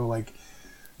Oko. Like,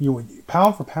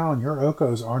 pound for pound, your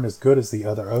Okos aren't as good as the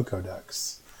other Oko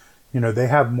decks. You know, they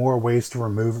have more ways to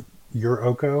remove your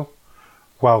Oko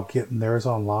while getting theirs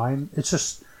online. It's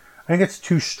just, I think it's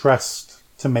too stressed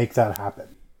to make that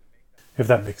happen, if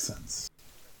that makes sense.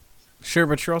 Sure,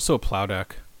 but you're also a plow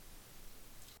deck.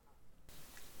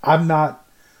 I'm not...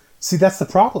 See, that's the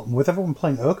problem. With everyone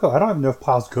playing Oko, I don't even know if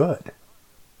Plow's good.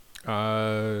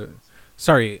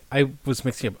 Sorry, I was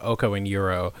mixing up Oko and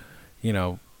Euro. You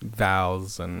know,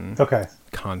 vowels and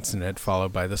consonant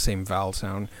followed by the same vowel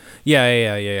sound.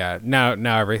 Yeah.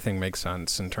 Now everything makes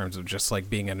sense in terms of just like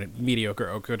being in a mediocre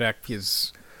Oko deck,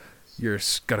 because you're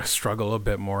gonna struggle a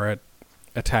bit more at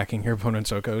attacking your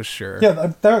opponent's Okos. Sure.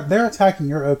 Yeah, they're attacking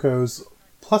your Okos.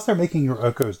 Plus, they're making your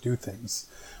Okos do things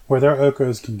where their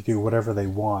Okos can do whatever they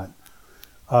want.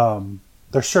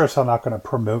 They're sure as hell not going to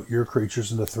promote your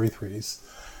creatures into 3/3s,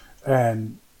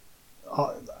 and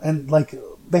like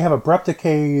they have abrupt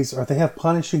decays, or they have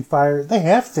punishing fire. They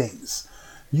have things.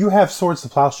 You have Swords to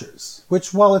Plowshares,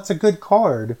 which, while it's a good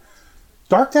card,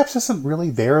 Dark Depths isn't really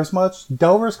there as much.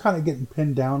 Delver's kind of getting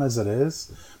pinned down as it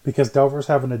is, because Delver's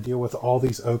having to deal with all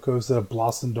these Okos that have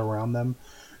blossomed around them,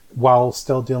 while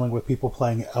still dealing with people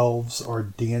playing Elves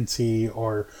or DNT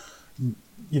or,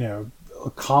 you know,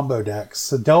 combo decks.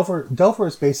 So Delver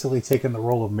is basically taking the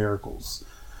role of Miracles.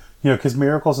 You know, because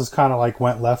Miracles is kind of like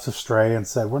went left astray and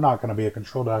said, we're not going to be a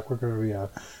control deck, we're going to be a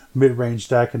mid-range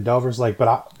deck. And Delver's like,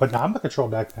 but I'm the control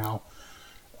deck now.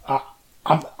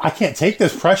 I can't take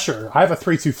this pressure. I have a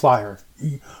 3/2 flyer.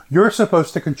 You're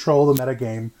supposed to control the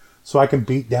metagame so I can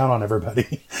beat down on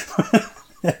everybody.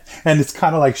 And it's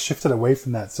kind of like shifted away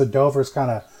from that. So Delver's kind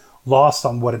of lost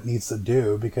on what it needs to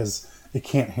do because it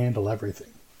can't handle everything.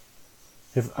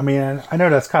 I know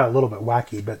that's kind of a little bit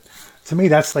wacky, but to me,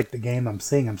 that's like the game I'm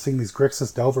seeing. I'm seeing these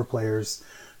Grixis Delver players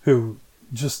who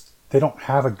just, they don't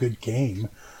have a good game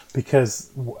because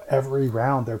every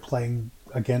round they're playing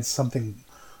against something,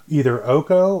 either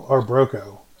Oko or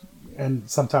Broko, and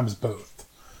sometimes both.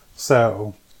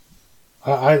 So,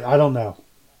 I don't know.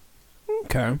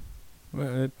 Okay.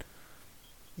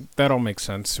 That'll make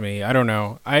sense to me. I don't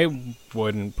know. I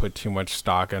wouldn't put too much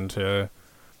stock into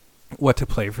what to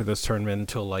play for this tournament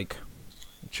until like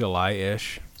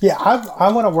July-ish. Yeah,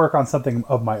 I want to work on something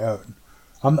of my own.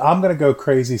 I'm going to go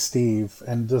crazy Steve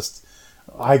and just...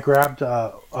 I grabbed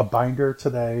a binder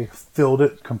today, filled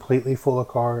it completely full of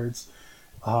cards,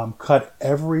 cut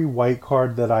every white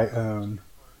card that I own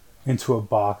into a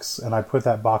box, and I put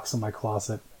that box in my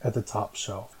closet at the top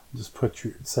shelf. Just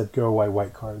said go away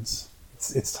white cards.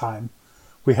 It's time.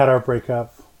 We had our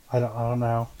breakup. I don't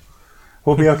know.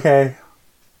 We'll be okay.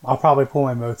 I'll probably pull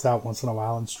my moats out once in a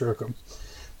while and stroke them.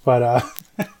 But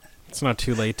it's not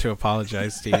too late to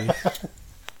apologize, Steve.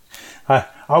 I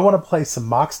want to play some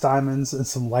Mox Diamonds and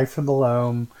some Life from the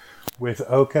Loam with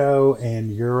Oko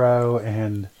and Euro,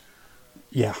 and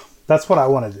yeah, that's what I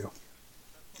want to do.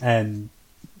 and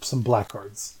some black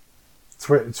cards.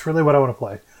 It's really what I want to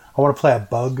play. I want to play a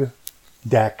bug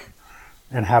deck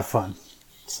and have fun.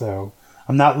 So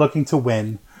I'm not looking to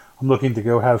win. I'm looking to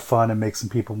go have fun and make some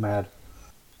people mad.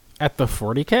 At the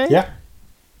 40K? Yeah.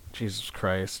 Jesus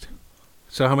Christ.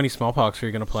 So how many smallpox are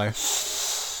you going to play?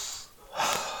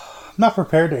 I'm not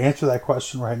prepared to answer that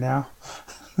question right now.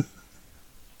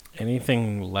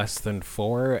 Anything less than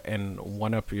 4 and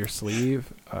one up your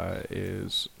sleeve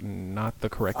is not the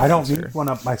correct I don't answer. need one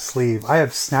up my sleeve. I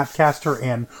have Snapcaster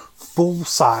and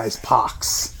full-size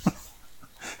Pox.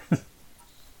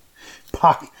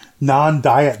 Pox,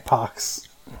 non-diet Pox.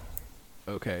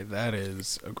 Okay, that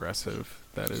is aggressive.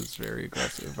 That is very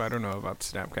aggressive. I don't know about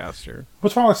Snapcaster.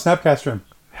 What's wrong with Snapcaster?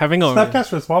 Having a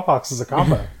Snapcaster and Smallpox is a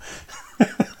combo.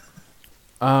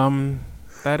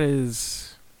 that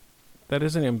is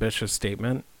an ambitious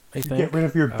statement, I think. Get rid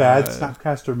of your bad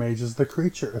Snapcaster mage as the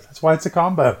creature. That's why it's a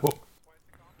combo.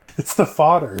 It's the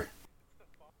fodder.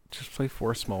 Just play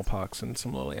 4 smallpox and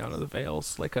some Liliana the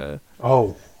Veils, like a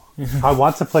Oh, I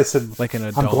want to play some. like an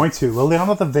adult. I'm going to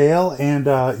Liliana the Veil and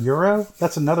Euro.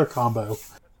 That's another combo.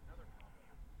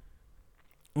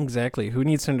 Exactly. Who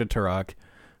needs him to Turok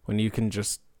when you can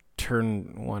just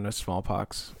turn one a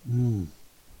smallpox?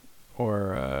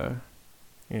 Or,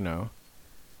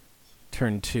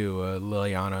 turn 2 a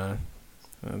Liliana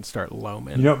and start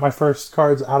loaming. You know what my first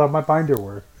cards out of my binder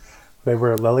were? They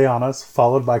were Lilianas,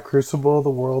 followed by Crucible of the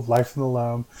World, Life in the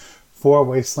Loam, 4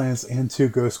 Wastelands, and 2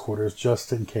 Ghost Quarters,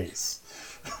 just in case.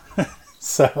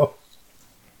 So,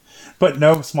 but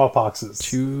no smallpoxes.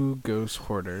 2 Ghost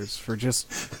Hoarders for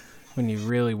just when you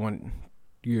really want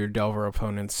your Delver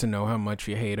opponents to know how much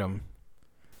you hate them.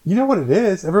 You know what it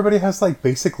is? Everybody has like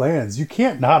basic lands. You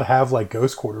can't not have like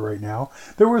Ghost Quarter right now.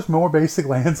 There was more basic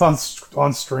lands on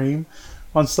stream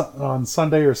on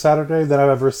Sunday or Saturday than I've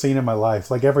ever seen in my life.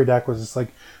 Like every deck was just like,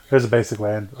 there's a basic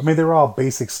land. I mean, they were all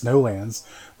basic snow lands,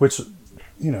 which,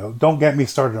 don't get me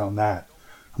started on that.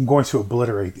 I'm going to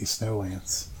obliterate these snow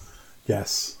lands.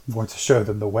 Yes, I'm going to show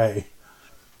them the way.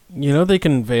 They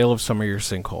can Veil of Summer your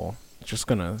Sinkhole. Just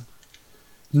gonna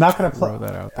Not going to play. throw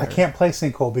that out there. I can't play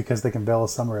Sinkhole because they can Veil a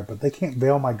Summer it, but they can't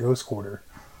Veil my Ghost Quarter.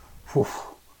 Whew.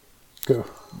 Go.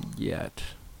 Yet.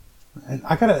 And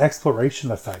I got an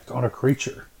exploration effect on a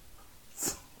creature.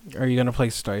 Are you gonna play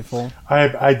Stifle?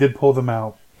 I did pull them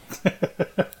out.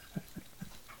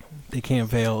 They can't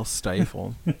Veil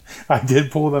Stifle. I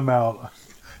did pull them out.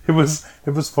 It was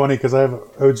funny because I have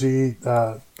OG,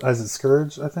 is it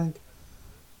Scourge, I think?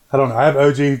 I don't know. I have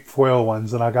OG foil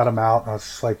ones and I got them out and I was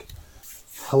just like,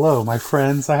 hello, my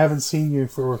friends. I haven't seen you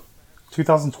for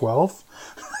 2012.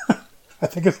 I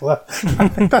think that's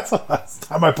the last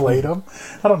time I played them.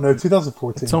 I don't know,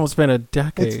 2014. It's almost been a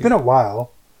decade. It's been a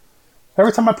while.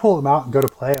 Every time I pull them out and go to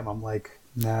play them, I'm like,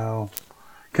 no.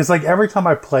 Because like every time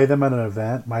I play them at an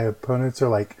event, my opponents are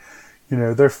like,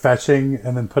 they're fetching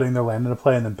and then putting their land into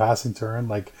play and then passing turn.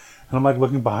 Like, and I'm like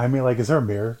looking behind me, like, is there a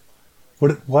mirror?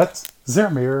 What? Is there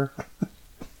a mirror?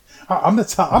 I'm the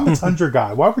Tundra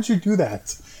guy. Why would you do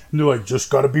that? And they're like, just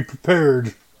got to be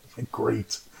prepared. Like,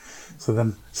 great. So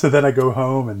then I go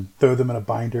home and throw them in a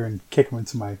binder and kick them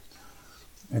into my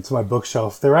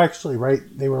bookshelf. They were actually right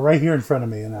here in front of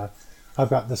me, and I've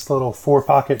got this little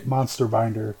 4-pocket monster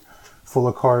binder full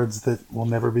of cards that will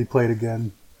never be played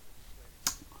again.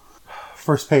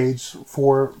 First page,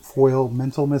 4 foil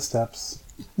mental missteps.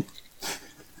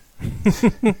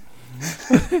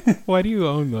 Why do you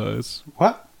own those?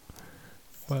 What?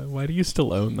 Why do you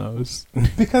still own those?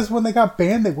 Because when they got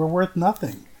banned, they were worth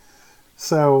nothing.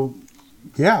 So,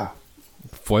 yeah.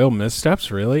 Foil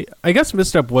missteps, really? I guess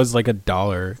misstep was like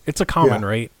 $1. It's a common, Yeah.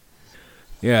 right?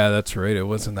 Yeah, that's right. It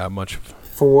wasn't that much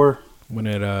 4 when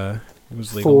it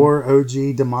was legal. 4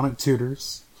 OG demonic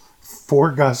tutors,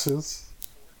 4 gushes,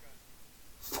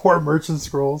 4 merchant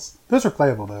scrolls. Those are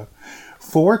playable though.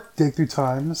 4 dig through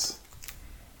times,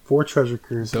 4 treasure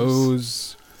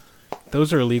cruisers.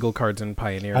 Those are legal cards in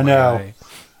Pioneer. I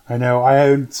know. I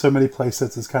own so many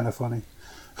playsets. It's kind of funny.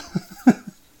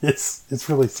 It's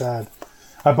really sad.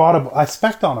 I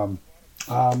spec'd on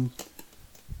them.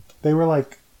 They were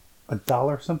like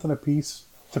 $1 something a piece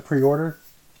to pre-order.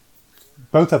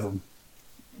 Both of them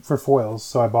for foils,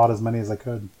 so I bought as many as I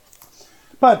could.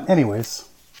 But anyways,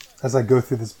 as I go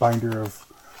through this binder of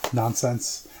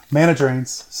nonsense, mana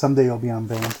drains. Someday you'll be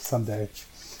unbanned. Someday.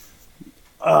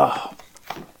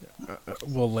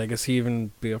 Will Legacy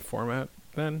even be a format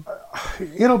then?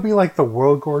 It'll be like the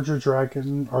World Gorger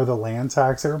Dragon or the land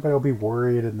tax. Everybody will be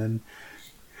worried, and then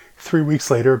 3 weeks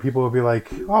later, people will be like,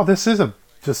 "Oh, this is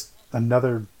just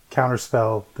another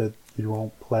counterspell that you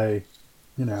won't play,"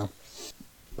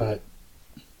 But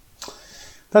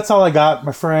That's all I got,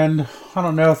 my friend. I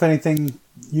don't know if anything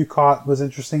you caught was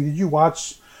interesting. Did you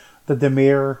watch the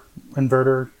Demir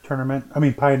Inverter tournament? I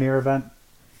mean, Pioneer event?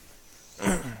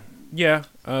 Yeah,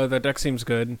 that deck seems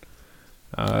good.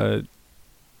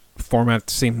 Format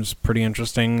seems pretty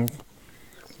interesting.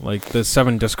 Like, the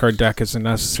 7 discard deck isn't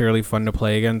necessarily fun to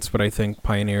play against, but I think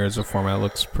Pioneer as a format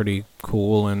looks pretty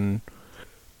cool, and,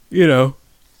 you know,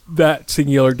 that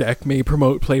singular deck may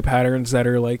promote play patterns that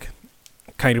are, like,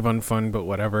 kind of unfun, but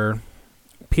whatever.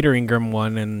 Peter Ingram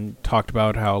won and talked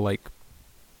about how, like,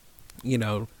 you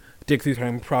know, Dig Through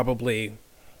Time probably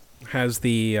has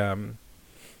the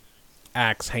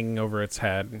axe hanging over its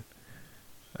head,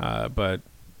 but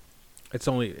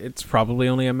it's probably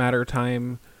only a matter of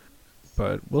time.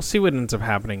 But we'll see what ends up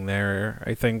happening there.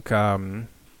 I think,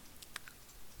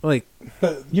 like...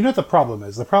 But you know what the problem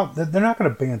is? They're not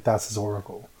going to ban Thassa's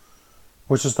Oracle,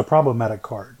 which is the problematic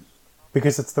card.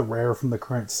 Because it's the rare from the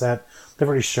current set. They've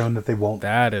already shown that they won't...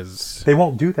 That is... They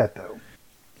won't do that, though.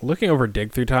 Looking over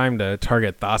Dig Through Time to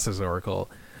target Thassa's Oracle.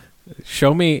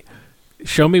 Show me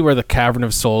where the Cavern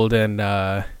of Sold and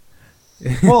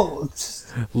Well,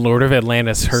 Lord of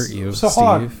Atlantis hurt you, so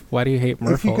Steve. Why do you hate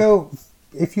Merfolk?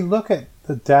 If you look at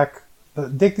the deck, the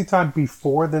Dig Through Time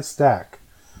before this deck,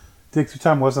 Dig Through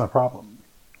Time wasn't a problem.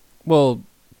 Well,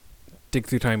 Dig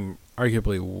Through Time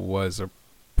arguably was a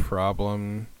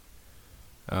problem.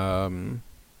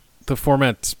 The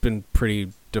format's been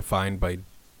pretty defined by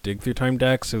Dig Through Time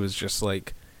decks. It was just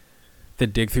like the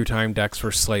Dig Through Time decks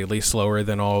were slightly slower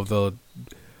than all of the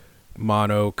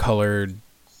mono-colored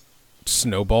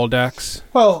snowball decks.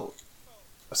 Well,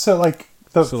 so like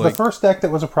the first deck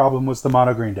that was a problem was the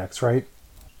mono green decks, right?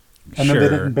 And then they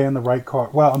didn't ban the right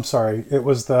card. Well, I'm sorry, it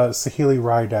was the Saheeli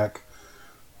Rai deck,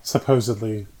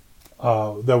 supposedly.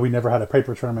 Though we never had a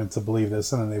paper tournament to believe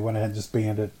this, and then they went ahead and just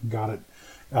banned it, and got it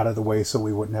out of the way so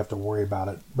we wouldn't have to worry about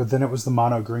it. But then it was the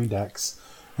mono green decks,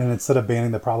 and instead of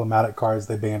banning the problematic cards,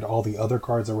 they banned all the other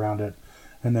cards around it,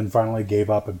 and then finally gave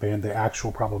up and banned the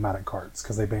actual problematic cards,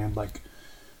 because they banned like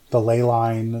the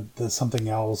Leyline, the something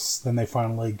else. Then they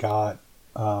finally got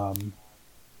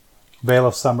Veil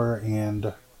of Summer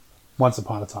and Once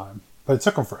Upon a Time, but it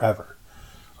took them forever.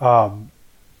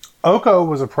 Oko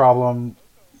was a problem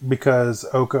because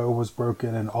Oko was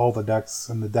broken in all the decks,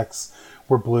 and the decks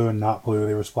were blue and not blue.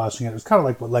 They were splashing it. It was kind of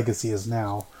like what Legacy is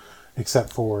now,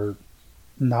 except for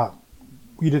you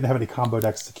didn't have any combo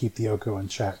decks to keep the Oko in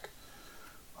check.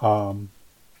 I'm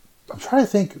trying to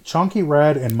think. Chunky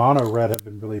Red and Mono Red have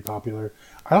been really popular.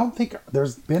 I don't think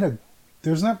there's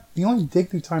not the only Dig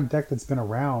Through Time deck that's been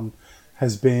around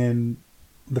has been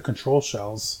the Control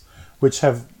Shells, which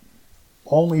have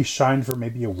only shined for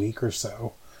maybe a week or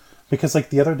so. Because like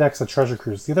the other decks are Treasure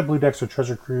Cruise. The other blue decks are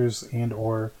Treasure Cruise and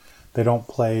or they don't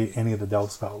play any of the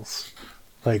Delve spells.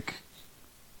 Like,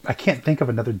 I can't think of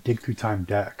another Dig Through Time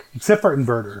deck. Except for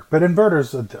Inverter. But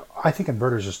I think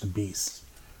Inverter's just a beast.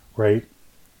 Right?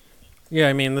 Yeah,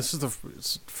 I mean, this is the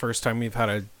first time we've had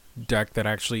a deck that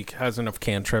actually has enough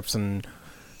cantrips and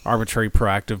arbitrary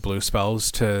proactive blue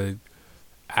spells to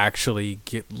actually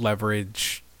get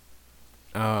leverage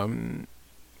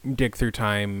Dig Through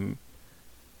Time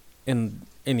in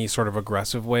any sort of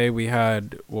aggressive way. We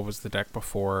had, what was the deck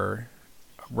before?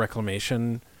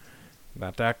 Reclamation.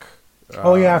 That deck.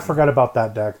 Oh yeah, I forgot about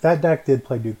that deck. That deck did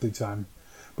play Dig Through Time.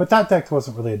 But that deck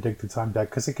wasn't really a Dig Through Time deck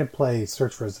because it could play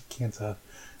Search for Azcanta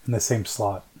in the same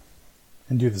slot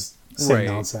and do the same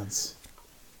nonsense.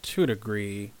 To a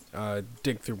degree,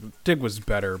 Dig was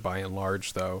better by and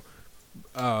large, though.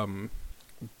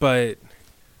 But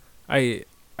I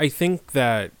think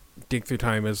that Dig Through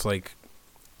Time is like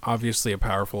obviously a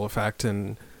powerful effect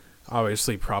and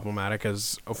obviously problematic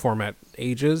as a format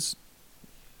ages,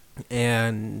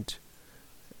 and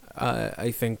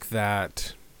I think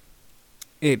that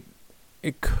it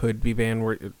could be banned.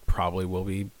 Where it probably will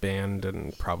be banned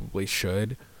and probably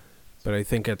should, but I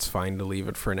think it's fine to leave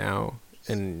it for now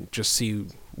and just see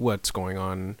what's going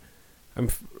on.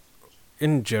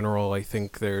 In general, I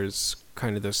think there's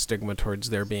kind of this stigma towards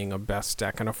there being a best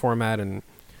deck in a format, and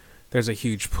there's a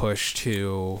huge push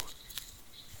to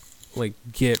like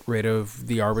get rid of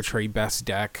the arbitrary best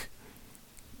deck,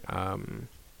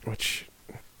 which,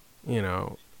 you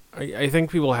know, I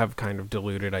think people have kind of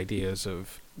diluted ideas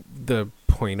of the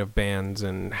point of bans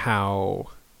and how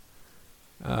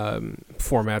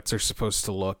formats are supposed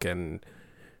to look, and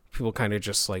people kind of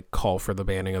just like call for the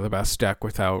banning of the best deck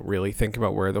without really thinking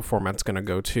about where the format's going to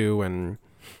go to, and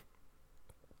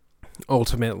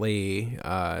ultimately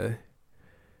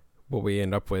what we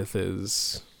end up with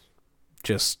is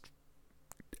just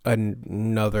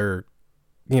another,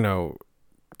 you know,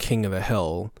 King of the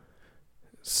Hill.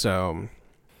 So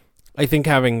I think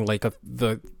having like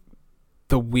the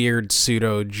weird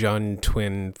pseudo Jun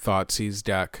twin Thoughtseize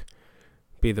deck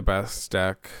be the best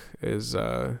deck is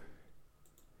I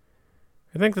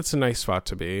think that's a nice spot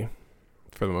to be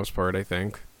for the most part, I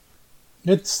think.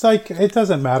 It's like it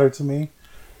doesn't matter to me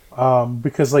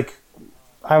because like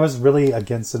I was really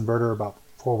against Inverter about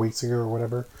 4 weeks ago or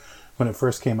whatever when it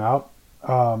first came out,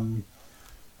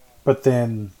 but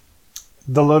then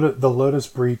the Lotus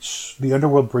Breach, the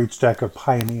Underworld Breach deck of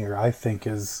Pioneer, I think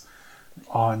is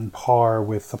on par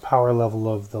with the power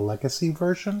level of the Legacy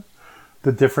version.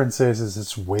 The difference is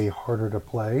it's way harder to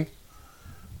play,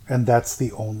 and that's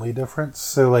the only difference.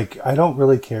 So like I don't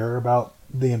really care about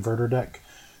the Inverter deck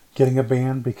getting a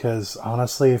ban because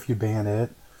honestly, if you ban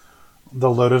it, the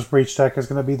Lotus Breach deck is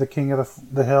going to be the king of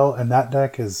the hill, and that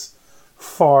deck is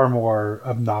far more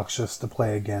obnoxious to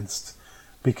play against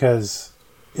because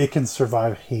it can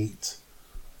survive hate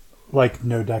like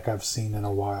no deck I've seen in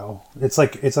a while. It's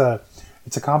like it's a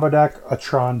combo deck, a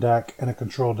Tron deck, and a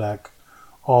control deck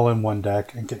all in one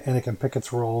deck, and it can pick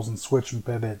its roles and switch and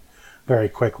pivot very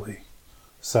quickly.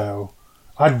 So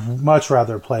I'd much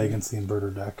rather play against the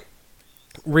Inverter deck.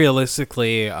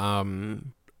 Realistically,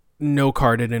 no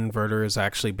carded Inverter is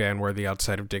actually ban worthy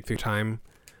outside of Dig Through Time.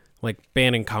 Like,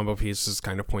 banning combo pieces is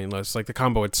kind of pointless. Like, the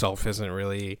combo itself isn't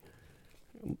really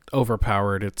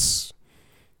overpowered. It's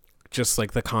just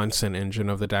like the constant engine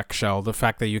of the deck shell. The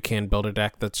fact that you can build a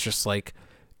deck that's just like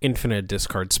infinite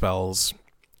discard spells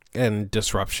and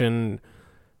disruption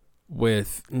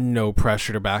with no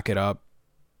pressure to back it up.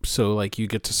 So like you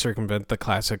get to circumvent the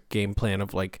classic game plan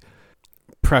of like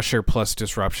pressure plus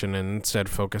disruption and instead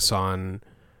focus on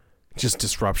just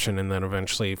disruption and then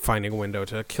eventually finding a window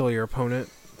to kill your opponent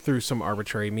through some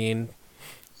arbitrary mean.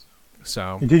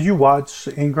 So did you watch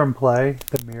Ingram play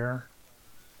the Mirror?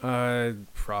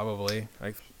 Probably.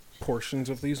 Like portions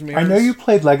of these mirrors. I know you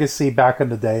played Legacy back in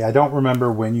the day. I don't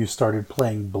remember when you started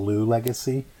playing Blue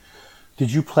Legacy.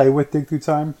 Did you play with Dig Through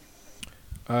Time?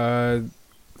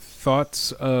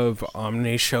 Thoughts of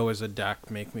Omnishow as a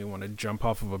deck make me want to jump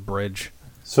off of a bridge.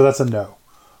 So that's a no.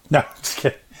 No, just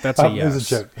kidding. That's a yes. It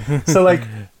was a joke. So like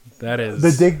that is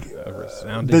the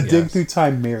Dig Through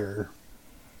Time Mirror.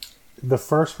 The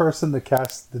first person to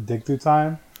cast the Dig Through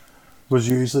Time was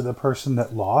usually the person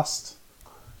that lost.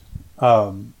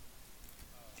 And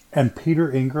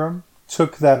Peter Ingram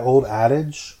took that old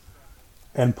adage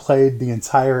and played the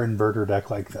entire Inverter deck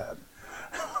like that.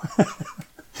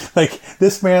 Like,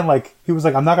 this man, like, he was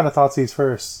like, I'm not going to Thoughtseize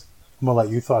first. I'm going to let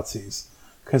you Thoughtseize.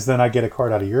 Because then I get a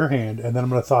card out of your hand, and then I'm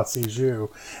going to Thoughtseize you.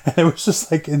 And it was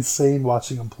just, like, insane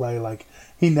watching him play. Like,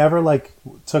 he never, like,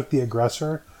 took the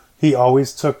aggressor. He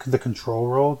always took the control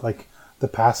role, like, the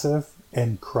passive,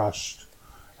 and crushed.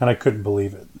 And I couldn't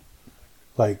believe it.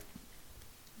 Like,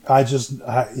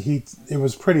 it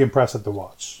was pretty impressive to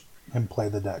watch him play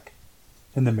the deck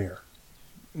in the Mirror.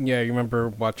 Yeah, you remember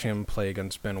watching him play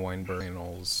against Ben Weinberg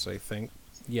finals, I think.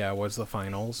 Yeah, it was the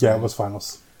finals. Yeah, it was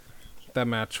finals. That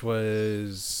match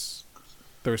was...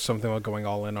 There was something about going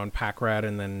all in on Packrat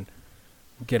and then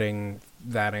getting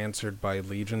that answered by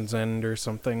Legion's End or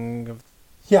something.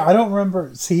 Yeah, I don't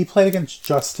remember. See, he played against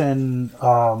Justin.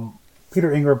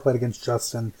 Peter Ingram played against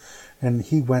Justin, and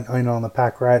he went in on the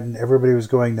Packrat, and everybody was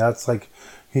going nuts. Like,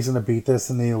 he's going to beat this,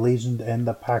 and the Legion end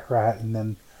the Packrat, and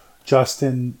then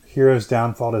Justin, Hero's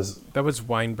Downfall is... That was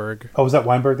Weinberg. Oh, was that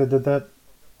Weinberg that did that?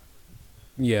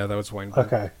 Yeah, that was Weinberg.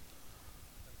 Okay.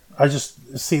 I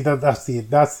just... See, that's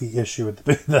the issue with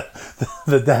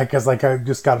the deck, because like, I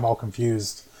just got them all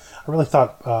confused. I really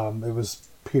thought it was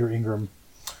Peter Ingram.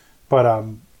 But,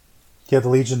 yeah, the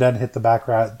Legion then hit the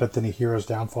Packrat, but then he Hero's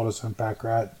Downfall to some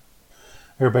Packrat.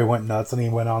 Everybody went nuts, and he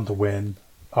went on to win,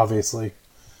 obviously.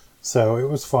 So, it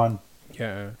was fun.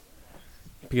 Yeah.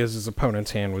 Because his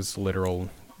opponent's hand was literal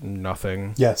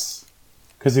nothing. Yes.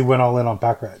 Because he went all in on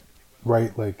Packrat,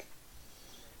 right? Like,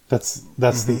 that's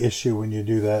the issue when you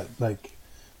do that. Like,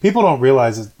 people don't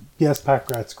realize that, yes,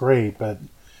 Packrat's great, but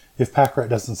if Packrat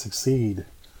doesn't succeed,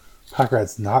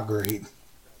 Packrat's not great.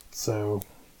 So...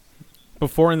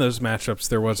 Before in those matchups,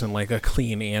 there wasn't like a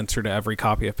clean answer to every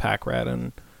copy of Packrat,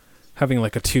 and having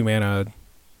like a 2-mana,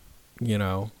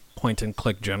 point and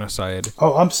click genocide.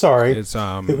 Oh, I'm sorry. It's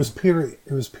It was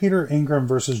Peter Ingram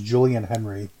versus Julian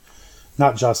Henry,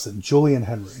 not Justin. Julian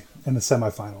Henry in the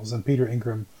semifinals, and Peter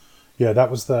Ingram. Yeah, that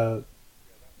was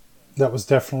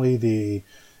definitely the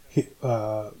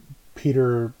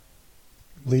Peter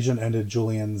Legion ended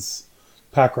Julian's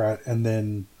Packrat, and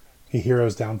then he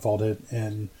Hero's Downfalled it,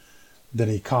 and then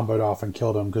he comboed off and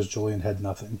killed him because Julian had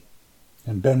nothing.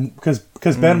 And because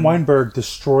Ben Weinberg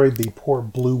destroyed the poor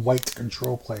blue-white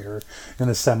control player in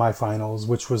the semifinals,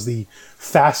 which was the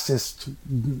fastest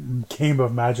game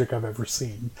of Magic I've ever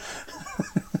seen.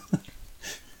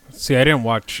 See, I didn't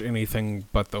watch anything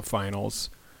but the finals.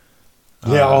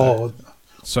 Yeah.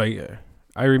 So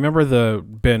I remember the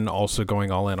Ben also going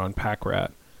all in on Pack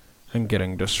Rat and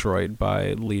getting destroyed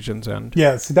by Legion's End.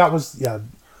 Yeah. See, that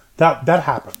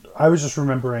happened. I was just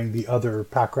remembering the other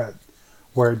Pack Rat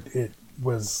where it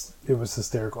was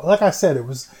hysterical. Like I said,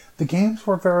 the games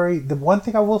were the one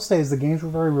thing I will say is the games were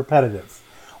very repetitive.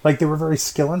 Like they were very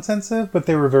skill intensive, but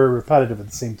they were very repetitive at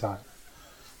the same time.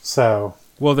 So,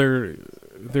 well, there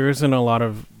isn't a lot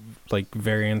of like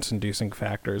variance inducing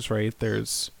factors, right?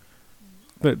 There's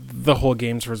the whole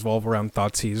games revolve around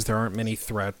Thoughtseize. There aren't many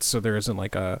threats, so there isn't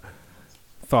like a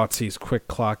Thoughtseize quick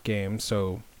clock game.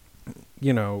 So,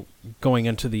 going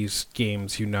into these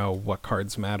games, what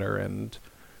cards matter, and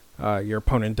your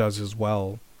opponent does as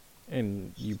well,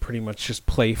 and you pretty much just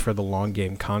play for the long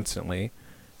game constantly,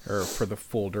 or for the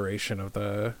full duration of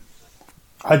the...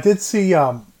 I did see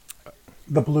the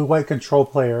blue-white control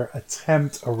player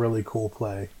attempt a really cool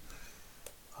play.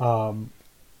 So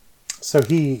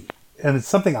and it's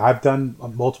something I've done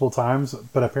multiple times,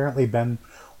 but apparently Ben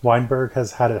Weinberg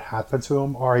has had it happen to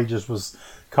him, or he just was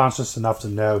conscious enough to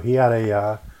know. He had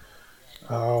a,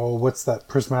 what's that,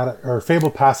 prismatic, or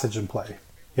Fabled Passage in play.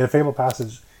 He had a Fabled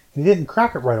Passage, and he didn't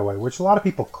crack it right away, which a lot of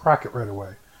people crack it right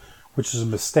away, which is a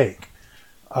mistake.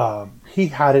 He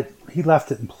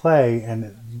left it in play,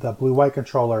 and the blue-white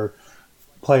controller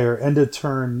player ended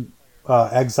turn,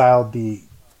 exiled the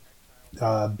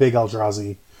Big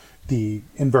Eldrazi, the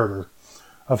Inverter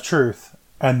of Truth,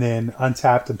 and then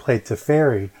untapped and played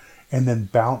Teferi, and then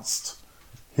bounced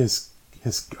his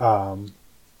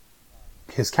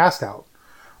cast out.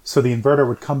 So the Inverter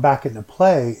would come back into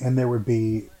play, and there would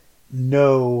be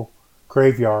no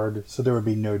graveyard, so there would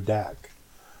be no deck.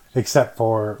 Except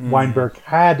for Weinberg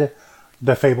had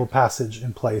the Fabled Passage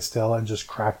in play still, and just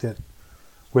cracked it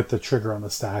with the trigger on the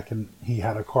stack, and he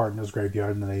had a card in his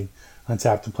graveyard, and then he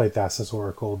untapped and played Thassa's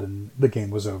Oracle, and the game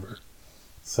was over.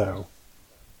 So,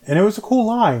 and it was a cool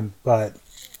line, but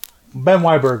Ben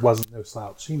Weinberg wasn't no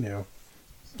slouch. He knew.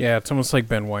 Yeah, it's almost like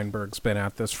Ben Weinberg's been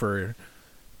at this for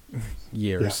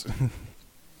years. Yeah.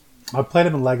 I've played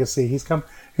him in Legacy. He's come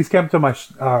to my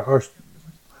or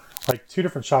like two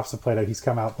different shops I've played at. He's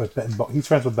come out with Ben. He's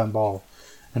friends with Ben Ball,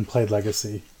 and played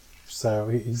Legacy. So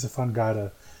he's a fun guy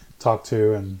to talk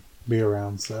to and be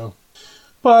around. So,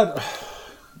 but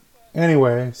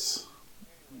anyways,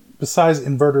 besides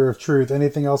Inverter of Truth,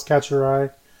 anything else catch your eye?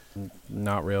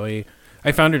 Not really.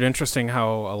 I found it interesting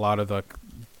how a lot of the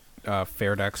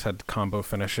fair decks had combo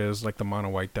finishes, like the mono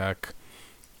white deck.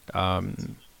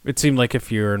 It seemed like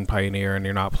if you're in Pioneer and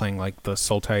you're not playing like the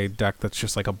Sultai deck that's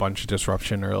just like a bunch of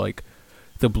disruption, or like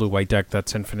the blue white deck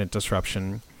that's infinite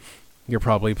disruption, you're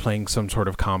probably playing some sort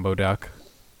of combo deck,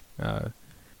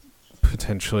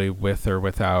 potentially with or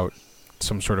without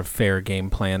some sort of fair game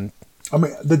plan. I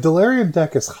mean, the Delirium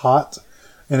deck is hot,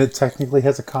 and it technically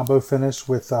has a combo finish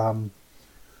with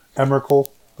Emrakul,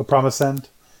 the Promise End,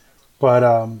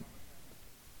 but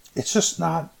it's just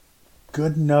not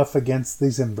good enough against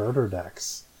these Inverter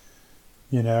decks.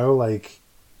 Like,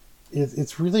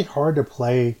 it's really hard to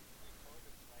play.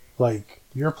 Like,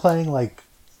 you're playing like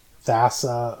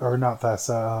Thassa, or not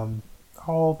Thassa,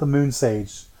 the Moon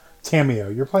Sage,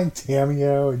 Tamiyo. You're playing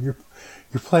Tamiyo, and you're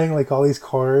playing like all these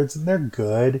cards, and they're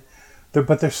good,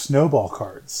 but they're snowball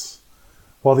cards.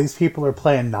 While these people are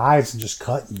playing knives and just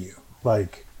cutting you.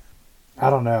 Like, I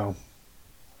don't know.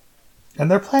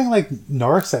 And they're playing like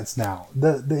Narsets now.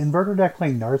 The Inverter deck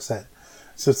playing Narset.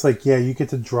 So it's like, yeah, you get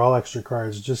to draw extra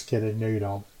cards. Just kidding. No, you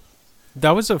don't.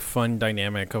 That was a fun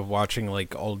dynamic of watching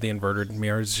like all the inverted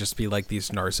mirrors just be like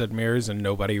these Narset mirrors, and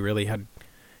nobody really had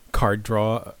card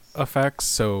draw effects.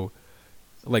 So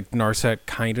like Narset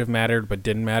kind of mattered but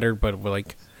didn't matter, but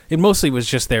like it mostly was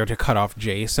just there to cut off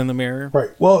Jace in the mirror. Right.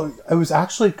 Well, it was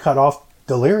actually cut off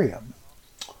Delirium,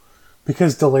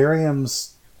 because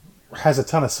Delirium's has a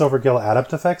ton of Silvergill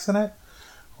Adept effects in it,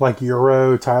 like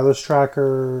Euro, Tireless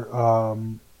Tracker,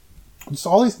 just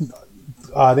all these.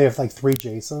 They have like 3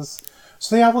 Jaces,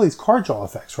 so they have all these card draw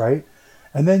effects, right?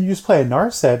 And then you just play a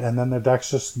Narset, and then the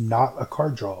deck's just not a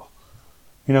card draw.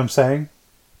 You know what I'm saying?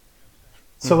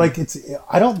 So like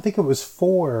I don't think it was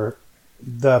for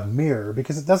the mirror,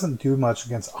 because it doesn't do much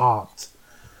against Opt,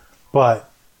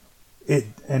 but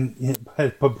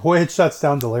boy, it shuts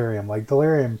down Delirium. Like,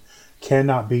 Delirium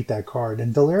cannot beat that card,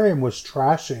 and Delirium was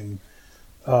trashing.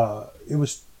 It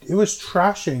was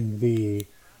trashing the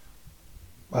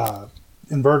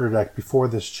Inverter deck before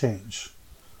this change.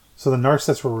 So the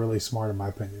Narsets were really smart, in my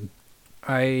opinion.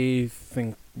 I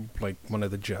think like one of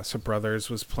the Jessup brothers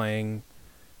was playing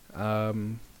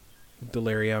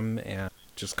Delirium and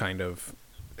just kind of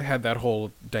had that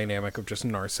whole dynamic of just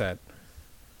Narset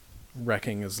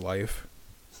wrecking his life.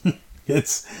 I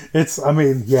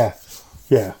mean, yeah.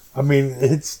 Yeah. I mean,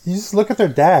 you just look at their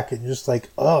deck and you're just like,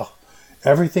 oh,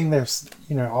 everything there's,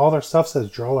 all their stuff says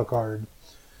draw a card.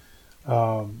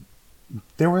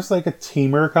 There was like a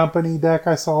Teamer Company deck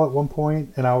I saw at one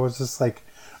point, and I was just like,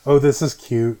 oh, this is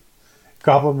cute.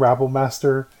 Goblin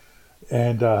Rabblemaster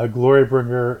and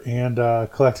Glorybringer and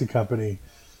Collected Company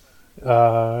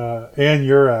and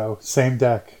Euro, same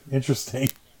deck. Interesting.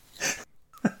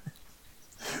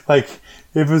 Like,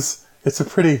 it's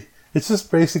just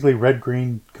basically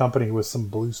red-green company with some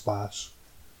blue splash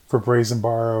for Brazen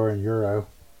Borrower and Euro.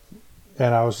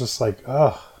 And I was just like,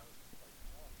 ugh.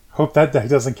 Hope that deck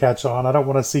doesn't catch on. I don't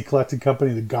want to see Collected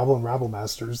Company, the Goblin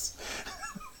Rabblemasters.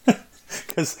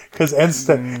 Because end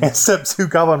step 2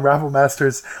 Goblin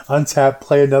Rabblemasters, untap,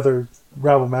 play another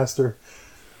Rabblemaster,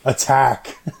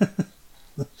 attack.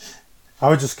 I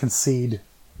would just concede.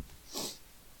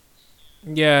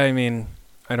 Yeah, I mean,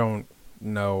 I don't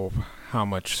know how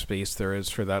much space there is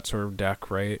for that sort of deck,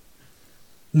 right?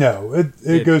 No,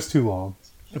 it goes too long.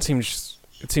 It seems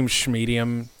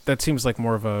medium. That seems like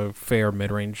more of a fair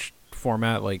mid-range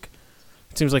format. Like,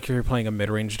 it seems like if you're playing a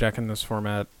mid-range deck in this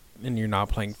format and you're not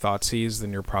playing Thoughtseize,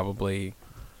 then you're probably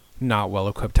not well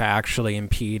equipped to actually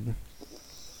impede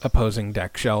opposing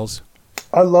deck shells.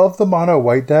 I love the mono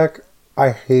white deck. I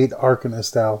hate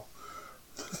Arcanist Owl.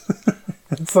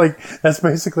 It's like, that's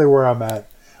basically where I'm at.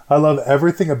 I love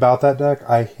everything about that deck.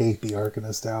 I hate the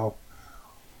Arcanist Owl.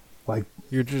 Like,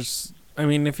 you're just, I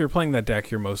mean, if you're playing that deck,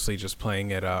 you're mostly just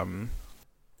playing it,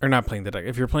 or not playing the deck.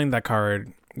 If you're playing that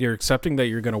card, you're accepting that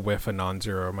you're going to whiff a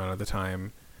non-zero amount of the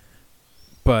time,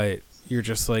 but you're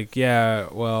just like, yeah,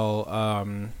 well,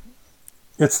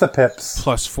 it's the pips.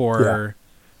 +4,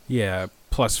 yeah,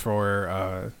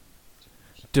 +4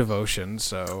 devotion,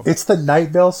 so. It's the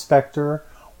Nightveil Spectre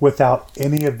without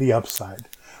any of the upside.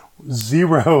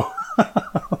 Zero.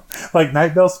 Like,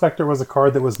 Nightveil Spectre was a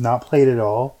card that was not played at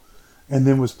all, and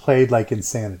then was played like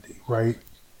Insanity, right?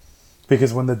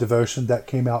 Because when the Devotion deck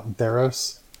came out in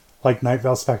Theros, like,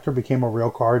 Nightveil Spectre became a real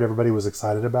card everybody was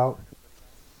excited about.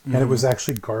 And it was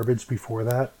actually garbage before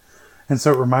that. And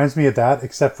so it reminds me of that,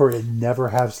 except for it never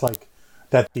has, like,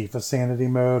 that Thief of Sanity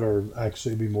mode, or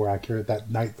actually be more accurate, that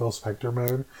Nightveil Spectre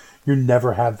mode. You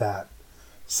never have that.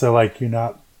 So, like, you're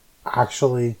not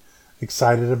actually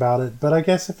excited about it. But I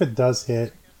guess if it does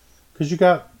hit, because you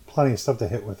got plenty of stuff to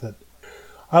hit with it.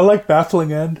 I like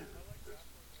Baffling End.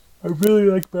 I really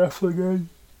like Baffling End.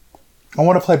 I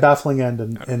want to play Baffling End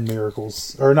in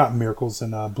Miracles. Or not Miracles,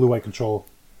 in Blue-White Control.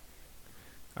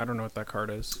 I don't know what that card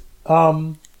is.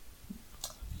 Oh,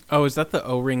 is that the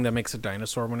O-ring that makes a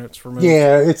dinosaur when it's removed?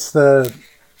 Yeah, it's the...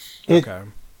 Okay.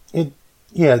 It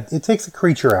takes a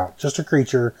creature out. Just a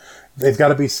creature. They've got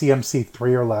to be CMC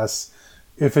 3 or less.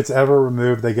 If it's ever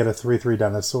removed, they get a 3/3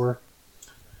 dinosaur.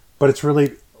 But it's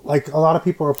really... Like, a lot of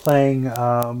people are playing...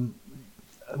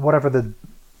 whatever the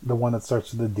one that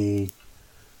starts with a D.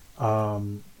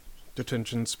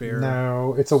 Detention Spear?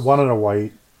 No, it's a 1 and a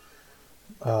white.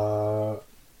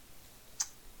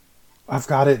 I've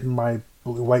got it in my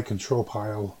blue-white control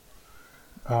pile.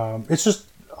 It's just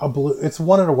a blue. It's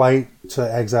 1 and a white to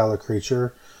exile a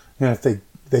creature, and if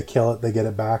they kill it, they get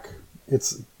it back.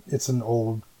 It's an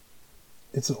old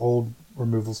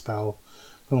removal spell.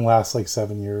 It's gonna last like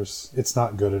 7 years. It's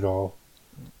not good at all.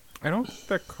 I don't think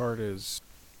that card is.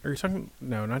 Are you talking?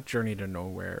 No, not Journey to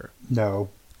Nowhere. No,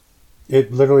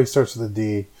 it literally starts with a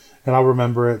D, and I'll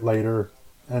remember it later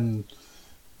and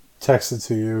text it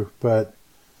to you. But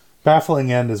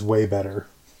Baffling End is way better.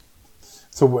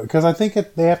 So, because I think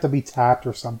they have to be tapped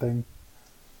or something.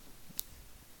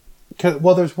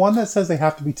 Well, there's one that says they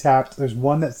have to be tapped. There's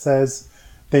one that says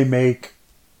they make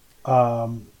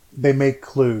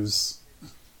clues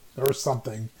or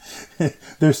something.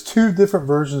 There's 2 different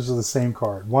versions of the same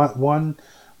card. One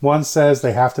says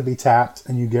they have to be tapped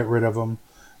and you get rid of them,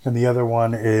 and the other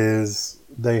one is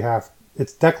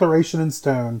it's Declaration in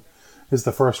Stone is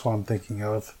the first one I'm thinking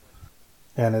of.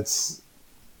 And it's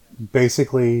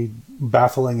basically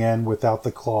Baffling End without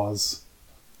the clause.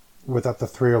 Without the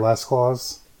 3 or less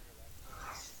clause.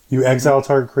 You exile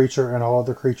target creature and all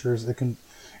other creatures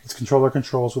its controller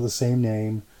controls with the same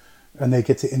name, and they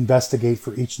get to investigate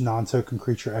for each non-token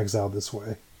creature exiled this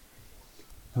way.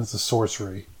 And it's a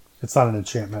sorcery. It's not an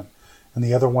enchantment. And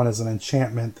the other one is an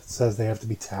enchantment that says they have to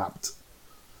be tapped.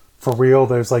 For real,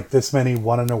 there's like this many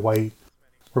 1 and a white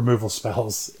removal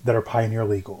spells that are Pioneer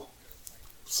legal.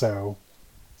 So,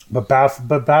 but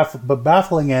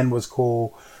Baffling End was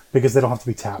cool because they don't have to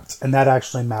be tapped, and that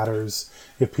actually matters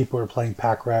if people are playing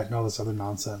Pack Rat and all this other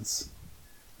nonsense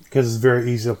because it's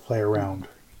very easy to play around.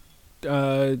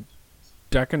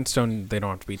 Deck and Stone, they don't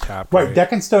have to be tapped. Right,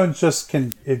 Deck and Stone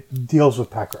it deals with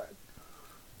Pack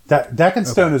Rat. Deck and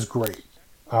Stone is great.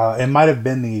 It might have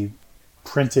been the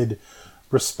printed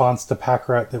response to Pack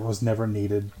Rat that was never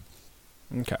needed.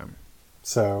 Okay.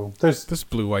 So there's this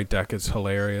blue-white deck is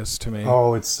hilarious to me.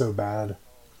 Oh, it's so bad.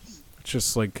 It's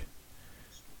just like,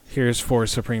 here's 4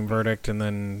 Supreme Verdict and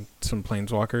then some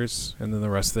Planeswalkers, and then the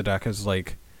rest of the deck is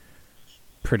like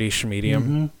pretty schmedium.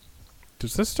 Mm-hmm.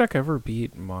 Does this deck ever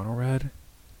beat Mono Red?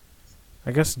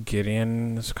 I guess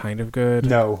Gideon is kind of good.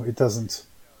 No, it doesn't.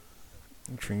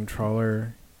 Dream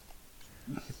Trawler.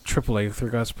 Triple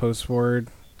Aethergust post forward.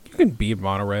 You can beat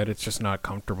Mono Red, it's just not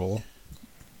comfortable.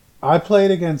 I played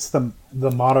against the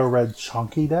Mono Red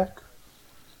Chunky deck.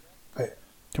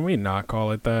 Can we not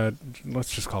call it that?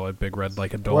 Let's just call it Big Red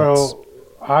like adults. Well,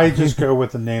 I just go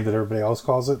with the name that everybody else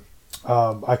calls it.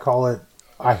 I call it,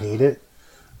 I hate it,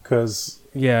 because...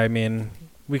 Yeah, I mean,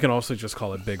 we can also just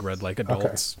call it Big Red like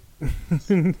adults.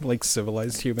 Okay. Like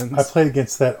civilized humans. I played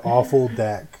against that awful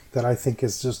deck that I think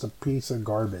is just a piece of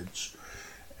garbage.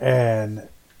 And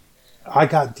I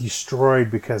got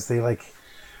destroyed because they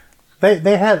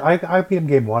had I beat them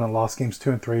game 1 and lost games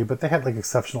 2 and 3, but they had like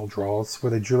exceptional draws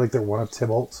where they drew like their 1-up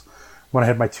Tybalt when I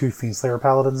had my 2 Fiendslayer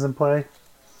Paladins in play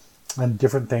and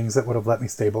different things that would have let me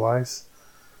stabilize.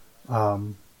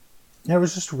 It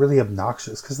was just really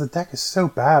obnoxious because the deck is so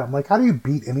bad. I'm like, how do you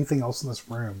beat anything else in this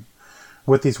room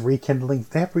with these rekindling?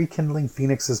 They have rekindling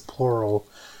Phoenixes plural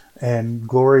and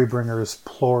Glorybringers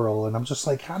plural, and I'm just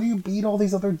like, how do you beat all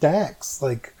these other decks?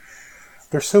 Like,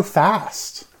 they're so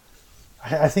fast.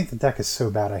 I think the deck is so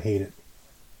bad, I hate it.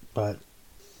 But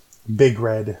Big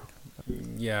Red.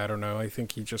 Yeah, I don't know. I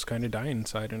think you just kind of die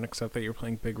inside and accept that you're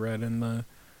playing Big Red in the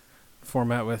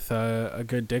format with a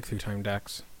good dig through time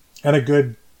decks. And a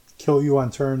good kill you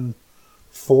on turn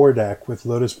 4 deck with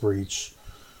Lotus Breach.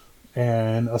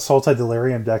 And a Sultai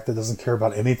Delirium deck that doesn't care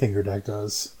about anything your deck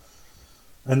does.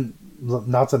 And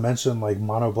not to mention like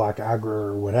Mono Black Aggro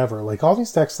or whatever. Like all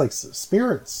these decks like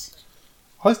Spirits.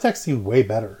 All these decks seem way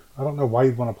better. I don't know why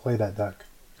you'd want to play that deck.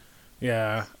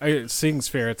 Yeah, seeing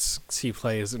Spirits see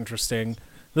play is interesting.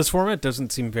 This format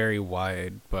doesn't seem very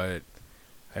wide, but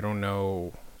I don't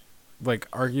know. Like,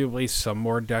 arguably some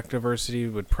more deck diversity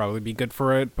would probably be good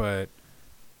for it, but...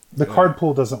 The card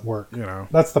pool doesn't work. You know.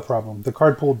 That's the problem. The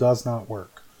card pool does not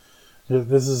work.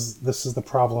 This is the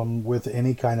problem with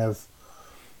any kind of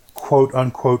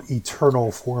quote-unquote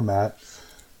eternal format.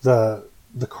 The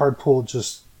card pool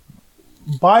just...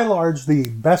 By large, the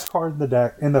best card in the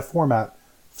deck, in the format,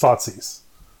 Thoughtseize.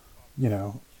 You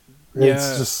know,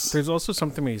 it's just... There's also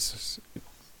something we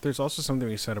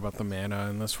said about the mana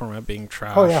in this format being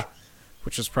trash. Oh yeah,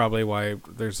 which is probably why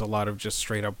there's a lot of just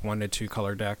straight up 1 to 2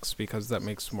 color decks, because that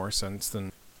makes more sense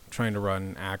than trying to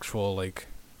run actual like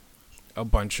a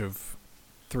bunch of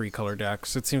 3 color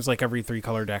decks. It seems like every 3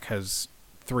 color deck has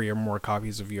 3 or more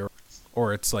copies of your,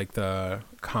 or it's like the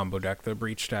combo deck, the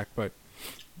Breach deck, but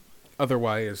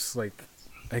otherwise, like,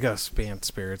 I guess Banned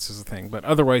Spirits is a thing, but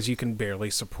otherwise you can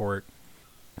barely support,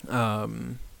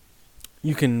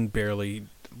 you can barely,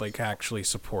 like, actually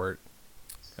support,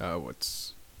 you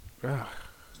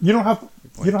don't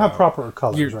have proper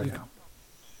colors right now.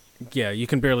 Yeah, you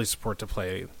can barely support to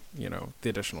play, you know,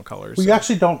 the additional colors. Well,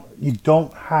 you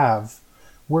don't have,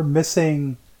 we're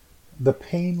missing the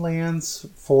pain lands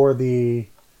for the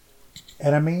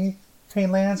enemy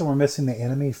pain lands, and we're missing the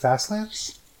enemy fast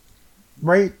lands.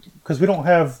 Right? Because we don't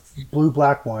have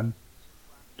blue-black one,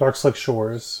 Dark Slick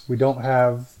Shores. We don't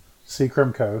have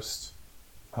Seacrim Coast.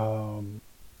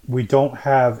 We don't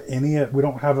have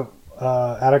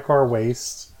Adakar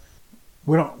Waste.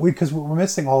 Because we're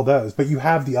missing all those. But you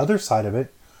have the other side of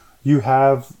it. You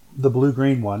have the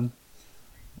blue-green one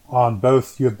on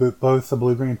both. You have both the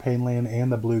blue-green Painland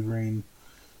and the blue-green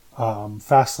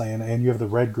Fastland, and you have the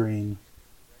red-green,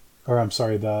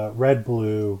 the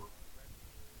red-blue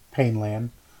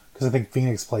Painland, because I think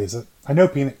Phoenix plays it. I know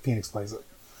Phoenix plays it.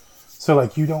 So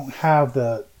like you don't have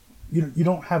you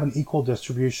don't have an equal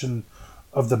distribution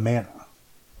of the mana.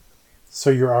 So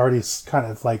you're already kind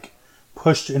of like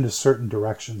pushed into certain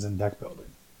directions in deck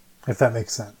building, if that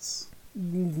makes sense.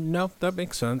 No, that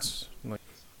makes sense. Like,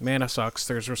 mana sucks.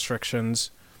 There's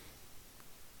restrictions.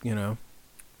 You know,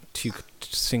 2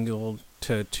 single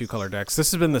to 2 color decks.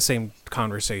 This has been the same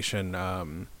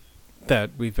conversation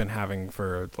that we've been having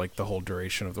for like the whole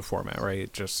duration of the format,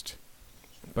 right? Just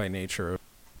by nature of,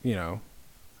 you know,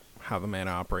 how the mana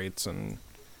operates and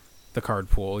the card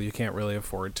pool. You can't really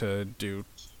afford to do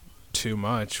too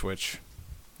much, which,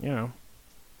 you know,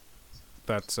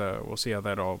 that's we'll see how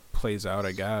that all plays out,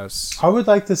 I guess. I would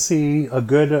like to see a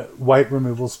good white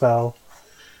removal spell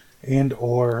and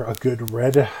or a good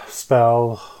red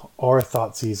spell or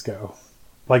Thoughtseize go.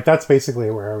 Like that's basically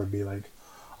where I would be like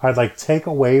I'd like take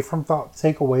away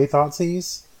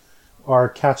Thoughtseize or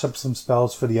catch up some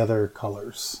spells for the other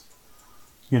colors.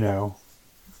 You know.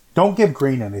 Don't give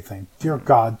green anything. Dear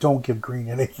God, don't give green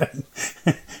anything.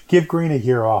 Give green a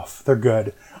year off. They're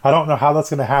good. I don't know how that's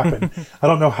going to happen. I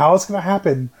don't know how it's going to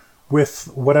happen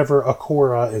with whatever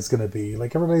Akora is going to be.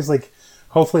 Like, everybody's like,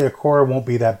 hopefully Akora won't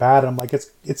be that bad. I'm like,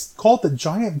 it's called the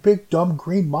giant, big, dumb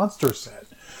green monster set.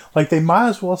 Like, they might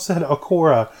as well said,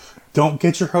 Akora, don't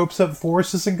get your hopes up.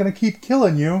 Forest isn't going to keep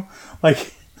killing you.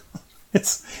 Like...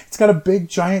 It's got a big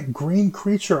giant green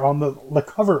creature on the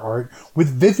cover art with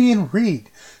Vivian Reed.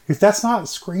 If that's not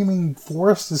screaming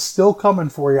Forest is still coming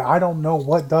for you, I don't know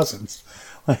what doesn't.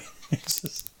 Like it's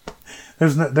just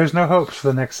there's no hope for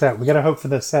the next set. We got to hope for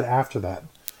the set after that.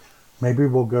 Maybe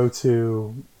we'll go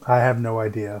to I have no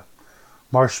idea.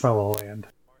 Marshmallow Land.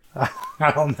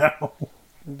 I don't know.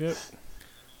 Yep.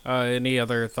 Any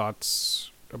other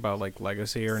thoughts about like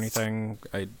Legacy or anything?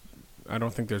 I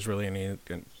don't think there's really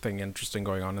anything interesting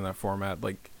going on in that format,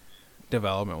 like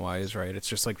development-wise, right? It's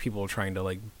just like people trying to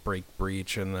like break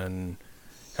Breach, and then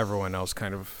everyone else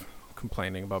kind of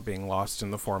complaining about being lost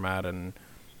in the format, and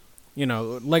you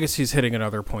know, Legacy's hitting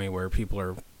another point where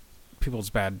people's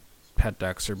bad pet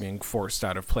decks are being forced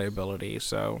out of playability,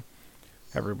 so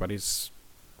everybody's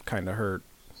kind of hurt.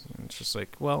 And it's just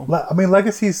like, well, I mean,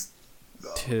 Legacy's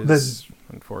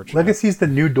unfortunate. Legacy's the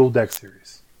new dual deck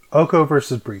series. Oko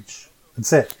versus Breach.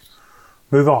 That's it.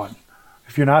 Move on.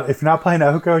 If you're not playing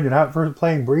Oko and you're not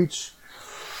playing Breach,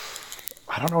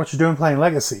 I don't know what you're doing playing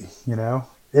Legacy. You know,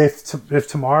 if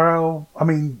tomorrow, I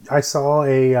mean, I saw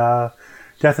a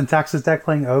Death and Taxes deck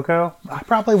playing Oko, I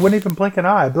probably wouldn't even blink an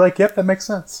eye. I'd be like, "Yep, that makes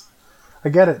sense. I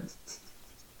get it."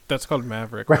 That's called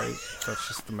Maverick, right? That's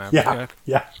just the Maverick deck.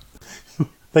 Yeah.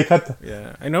 They cut the.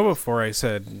 Yeah, I know. Before I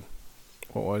said,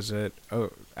 what was it?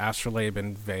 Oh, Astrolabe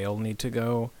and Veil need to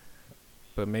go.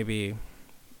 But maybe,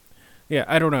 yeah,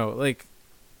 I don't know. Like,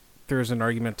 there's an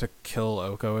argument to kill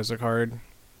Oko as a card.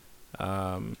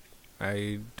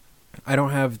 I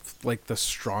don't have like the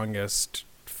strongest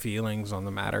feelings on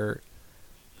the matter.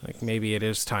 Like, maybe it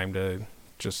is time to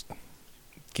just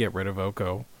get rid of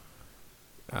Oko.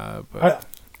 But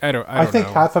I don't think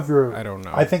know. half of your. I don't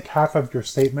know. I think half of your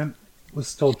statement was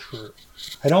still true.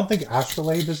 I don't think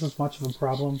Astrolabe is as much of a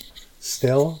problem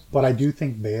still, but I do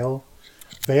think Veil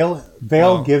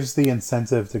gives the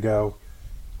incentive to go,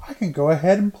 I can go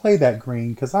ahead and play that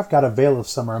green because I've got a Veil of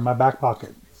Summer in my back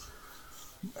pocket.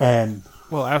 And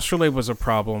well, Astrolabe was a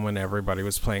problem when everybody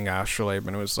was playing Astrolabe,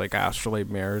 and it was like Astrolabe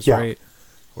mirrors, yeah. right?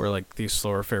 Or like these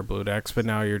slower fair blue decks, but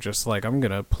now you're just like, I'm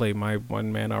gonna play my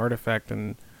 1-mana artifact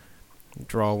and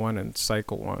draw one and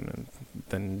cycle one, and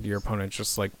then your opponent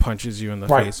just like punches you in the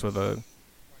face with a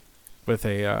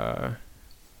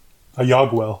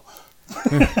Yogg-Will.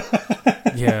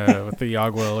 Yeah, with the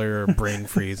Yogg-Will or Brain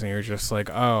Freeze, and you're just like,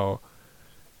 oh,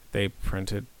 they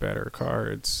printed better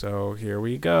cards, so here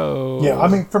we go. Yeah, I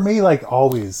mean, for me, like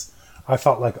always, I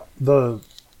felt like the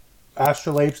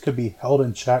Astrolabes could be held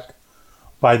in check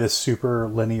by the super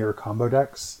linear combo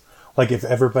decks. Like if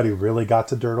everybody really got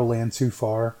to Dirtle Land too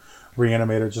far,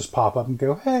 Reanimator just pop up and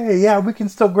go, hey, yeah, we can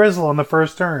still Grizzle on the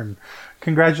first turn.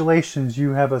 Congratulations,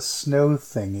 you have a snow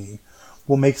thingy.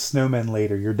 We'll make snowmen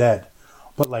later. You're dead.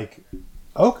 But like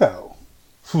Oko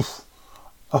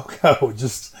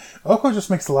just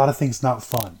makes a lot of things not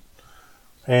fun.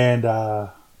 And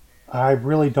I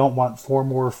really don't want 4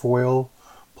 more foil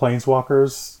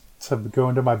Planeswalkers to go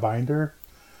into my binder,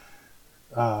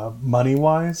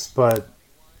 money-wise. But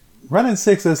Renin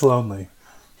 6 is lonely.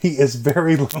 He is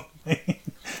very lonely.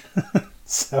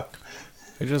 So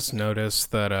I just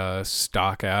noticed that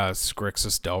stock-ass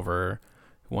Grixis Delver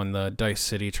won the Dice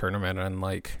City tournament, and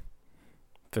like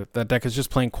that deck is just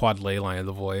playing quad Leyline of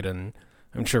the Void, and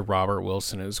I'm sure Robert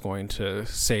Wilson is going to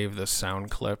save this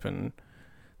sound clip and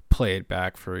play it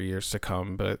back for years to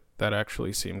come, but that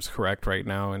actually seems correct right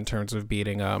now in terms of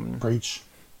beating Breach.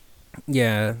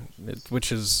 Yeah,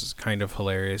 which is kind of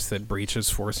hilarious that Breach is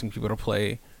forcing people to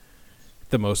play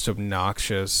the most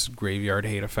obnoxious graveyard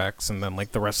hate effects, and then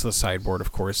like the rest of the sideboard,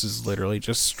 of course, is literally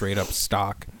just straight up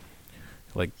stock,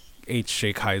 like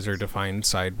H.J. Kaiser defined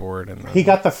sideboard, and he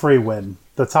got the free win.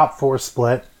 The top 4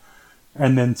 split,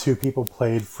 and then 2 people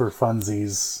played for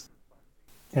funsies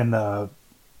in I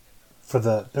guess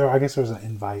there was an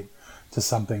invite to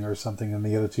something, and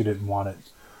the other 2 didn't want it.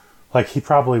 like he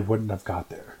probably wouldn't have got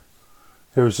there.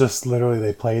 It was just literally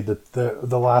they played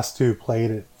the last two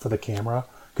played it for the camera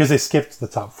because they skipped the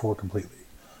top four completely.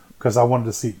 Because I wanted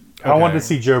to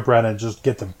see Joe Brennan just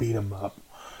get to beat him up,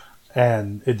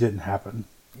 and it didn't happen.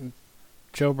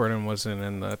 Joe Brennan wasn't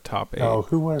in the top 8. Oh,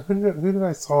 who did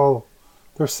I saw?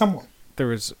 There's someone. There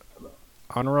was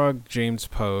Anurag, James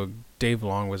Pogue, Dave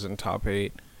Long was in top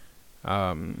 8.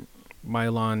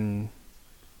 Milan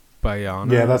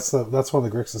Bayana. Yeah, that's one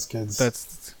of the Grixis kids.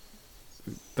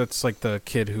 That's like the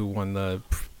kid who won the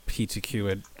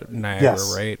PTQ at Niagara,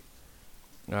 yes. Right?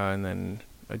 And then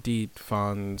Adit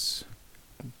Fons,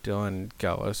 Dylan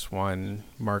Gellis won,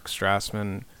 Mark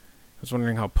Strassman. I was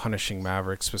wondering how Punishing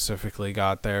Maverick specifically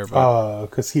got there,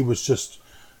 because he was just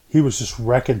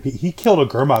wrecking. He killed a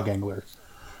Gurmag angler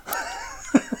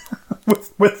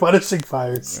with Punishing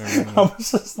Fires. I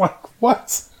was just like,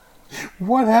 what?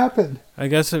 What happened? I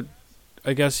guess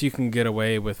you can get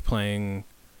away with playing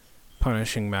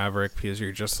Punishing Maverick because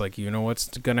you're just like, you know what's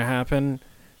gonna happen?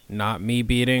 Not me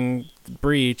beating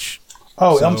Breach.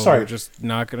 Oh, so I'm sorry. We're just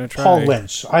not gonna try. Paul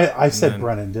Lynch. I said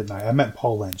Brennan, didn't I? I meant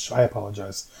Paul Lynch. I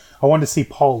apologize. I wanted to see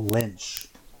Paul Lynch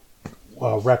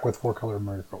wreck with 4-Color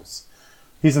Miracles.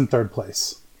 He's in 3rd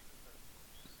place.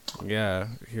 Yeah,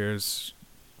 here's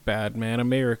Bad Man of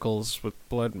Miracles with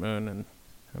Blood Moon, and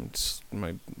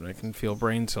I can feel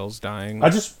brain cells dying. I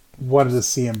just wanted to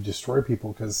see him destroy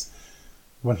people because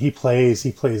when he plays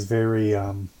very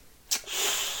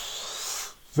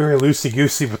very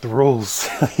loosey-goosey with the rules.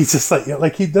 He's just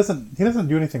like he doesn't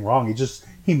do anything wrong.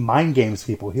 He mind games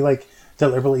people. He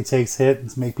deliberately takes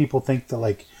hits to make people think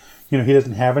that he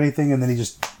doesn't have anything, and then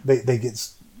they get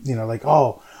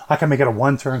oh, I can make it a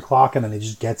 1-turn clock, and then he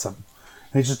just gets them.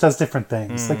 And he just does different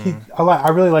things. I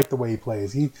really like the way he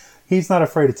plays. He's not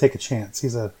afraid to take a chance.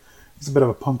 He's a bit of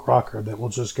a punk rocker that will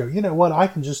just go, you know what, I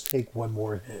can just take one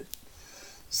more hit.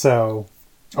 So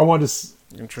I wanted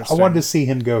to see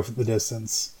him go for the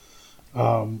distance.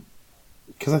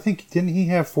 Because I think, didn't he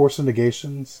have Force of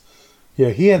Negations? Yeah,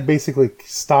 he had basically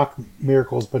stock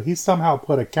miracles, but he somehow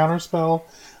put a counterspell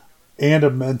and a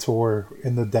mentor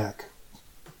in the deck.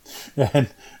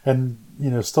 And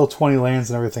still 20 lands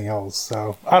and everything else.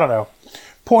 So, I don't know.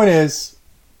 Point is,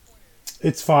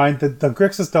 it's fine. The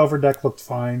Grixis Delver deck looked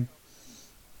fine.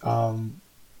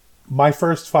 My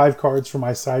first 5 cards for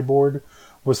my sideboard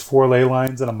was 4 ley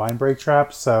lines and a Mindbreak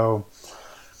Trap, so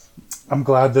I'm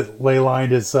glad that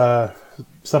Leyline is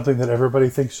something that everybody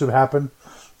thinks should happen.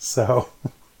 So,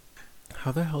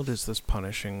 how the hell does this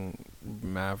Punishing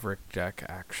Maverick deck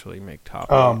actually make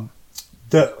top 8?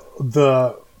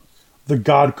 The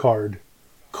God card,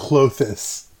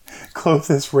 Klothys.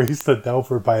 Klothys raised the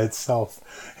Delver by itself.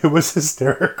 It was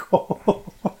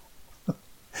hysterical.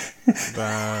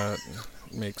 That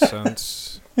makes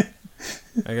sense.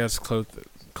 I guess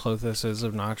Klothys is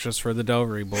obnoxious for the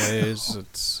Delvery boys.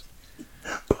 It's.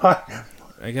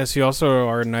 I guess you also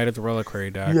are a Knight of the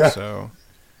Reliquary deck, so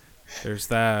there's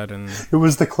that. And it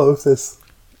was the Klothys.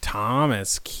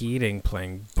 Thomas Keating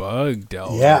playing Bug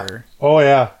Delver. Yeah. Oh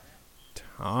yeah.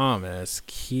 Thomas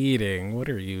Keating, what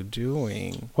are you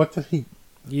doing? What did he?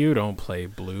 You don't play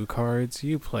blue cards.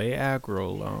 You play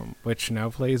Aggro Loam, which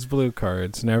now plays blue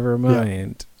cards. Never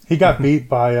mind. Yeah. He got beat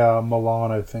by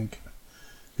Milan, I think.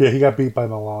 Yeah, he got beat by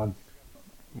Milan.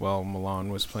 Well,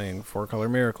 Milan was playing 4-Color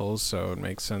Miracles, so it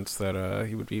makes sense that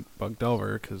he would beat Bug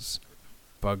Delver, because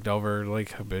Bug Delver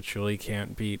habitually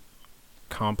can't beat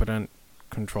competent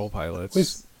control pilots.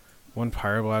 Please. 1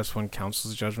 Pyroblast, 1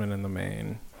 Council's Judgment in the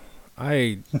main.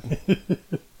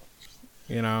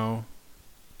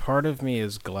 Part of me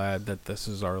is glad that this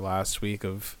is our last week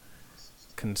of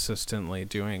consistently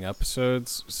doing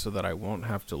episodes so that I won't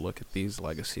have to look at these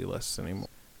legacy lists anymore.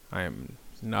 I am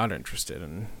not interested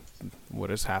in what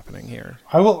is happening here.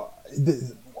 I will,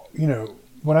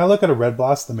 when I look at a Red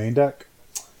Blast, the main deck,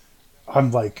 I'm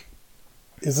like,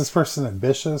 is this person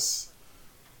ambitious?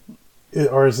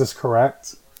 Or is this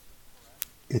correct?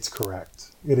 It's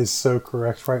correct. It is so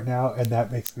correct right now, and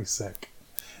that makes me sick.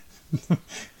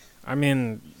 I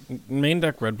mean, main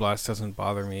deck Red Blast doesn't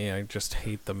bother me. I just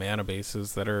hate the mana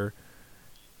bases that are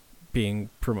being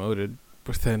promoted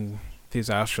within these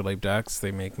Astrolabe decks.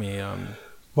 They make me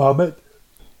vomit.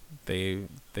 They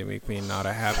make me not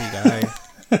a happy guy.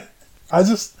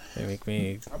 They make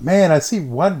me. Man, I see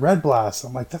one Red Blast.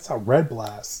 I'm like, that's a Red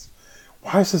Blast.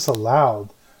 Why is this allowed?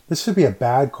 This should be a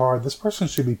bad card. This person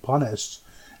should be punished.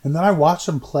 And then I watch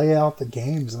them play out the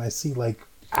games, and I see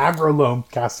Agrolome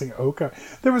casting Oka.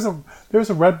 There was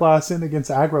a Red Blast in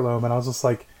against Agrolome, and I was just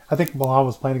like, I think Milan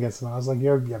was playing against him. And I was like,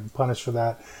 you're getting punished for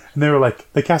that. And they were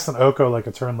like, they cast an Oko a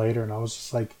turn later, and I was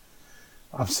just like,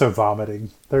 I'm so vomiting.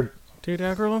 Dude,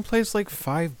 Agrelin plays like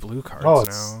 5 blue cards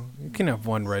it's now. You can have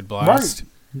 1 red blast.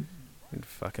 right. You'd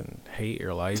fucking hate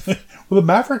your life. Well, the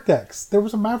Maverick decks. There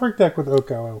was a Maverick deck with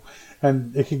Oko,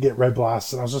 and it could get red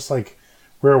blasts. And I was just like,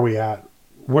 where are we at?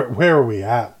 Where are we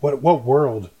at? What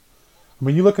world? I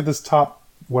mean, you look at this top,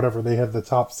 whatever, they have the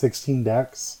top 16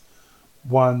 decks.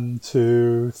 1,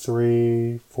 2,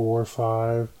 3, 4,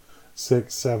 5,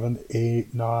 6, 7,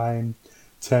 8, 9,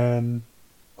 10,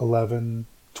 11,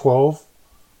 12.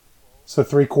 So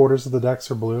 3/4 of the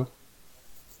decks are blue.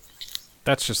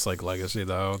 That's just like Legacy,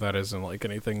 though. That isn't like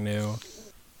anything new.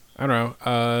 I don't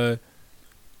know.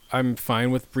 I'm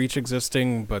fine with Breach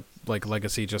existing, but like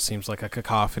Legacy just seems like a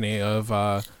cacophony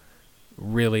of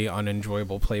really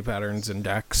unenjoyable play patterns and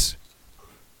decks.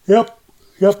 Yep.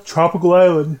 Tropical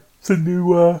Island. It's a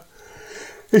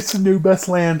new best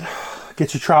land.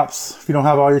 Get your chops. If you don't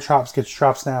have all your chops, get your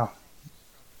chops now.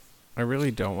 I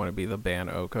really don't want to be the ban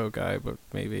Oko guy, but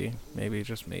maybe,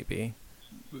 just maybe.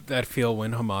 That feel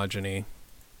when homogeny.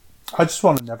 I just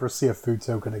want to never see a food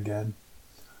token again.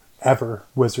 Ever.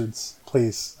 Wizards.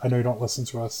 Please. I know you don't listen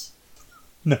to us.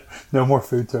 No more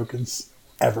food tokens.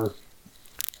 Ever.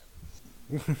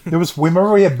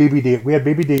 Remember we had BBD. We had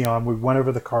BBD on. We went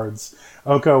over the cards.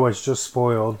 Oko was just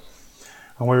spoiled.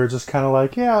 And we were just kind of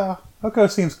like, yeah, Oko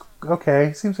seems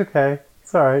okay. Seems okay.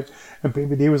 It's alright. And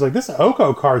BBD was like, this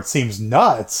Oko card seems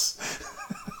nuts.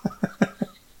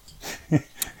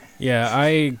 Yeah,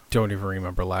 I don't even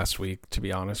remember last week, to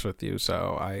be honest with you.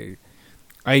 So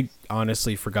I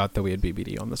honestly forgot that we had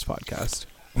BBD on this podcast.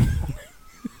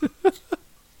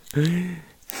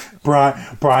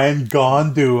 Brian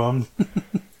gone do him.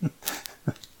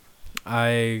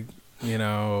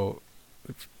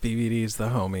 BBD's the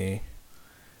homie.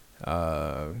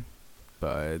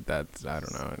 But that's, I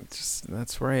don't know, it's just,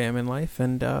 that's where I am in life.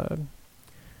 And,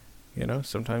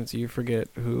 sometimes you forget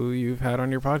who you've had on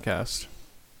your podcast.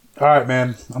 All right,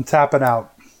 man. I'm tapping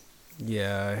out.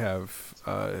 Yeah, I have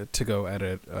to go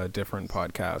edit a different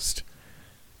podcast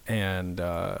and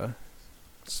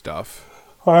stuff.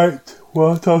 All right.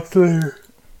 Well, I'll talk to you later.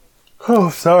 Oh,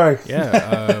 sorry.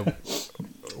 Yeah.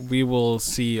 We will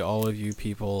see all of you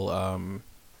people,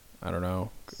 I don't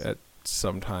know, at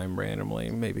some time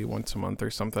randomly, maybe once a month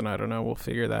or something. I don't know. We'll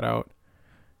figure that out.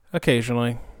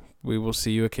 Occasionally. We will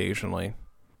see you occasionally.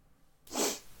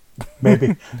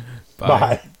 Maybe.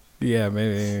 Bye. Yeah,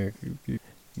 maybe.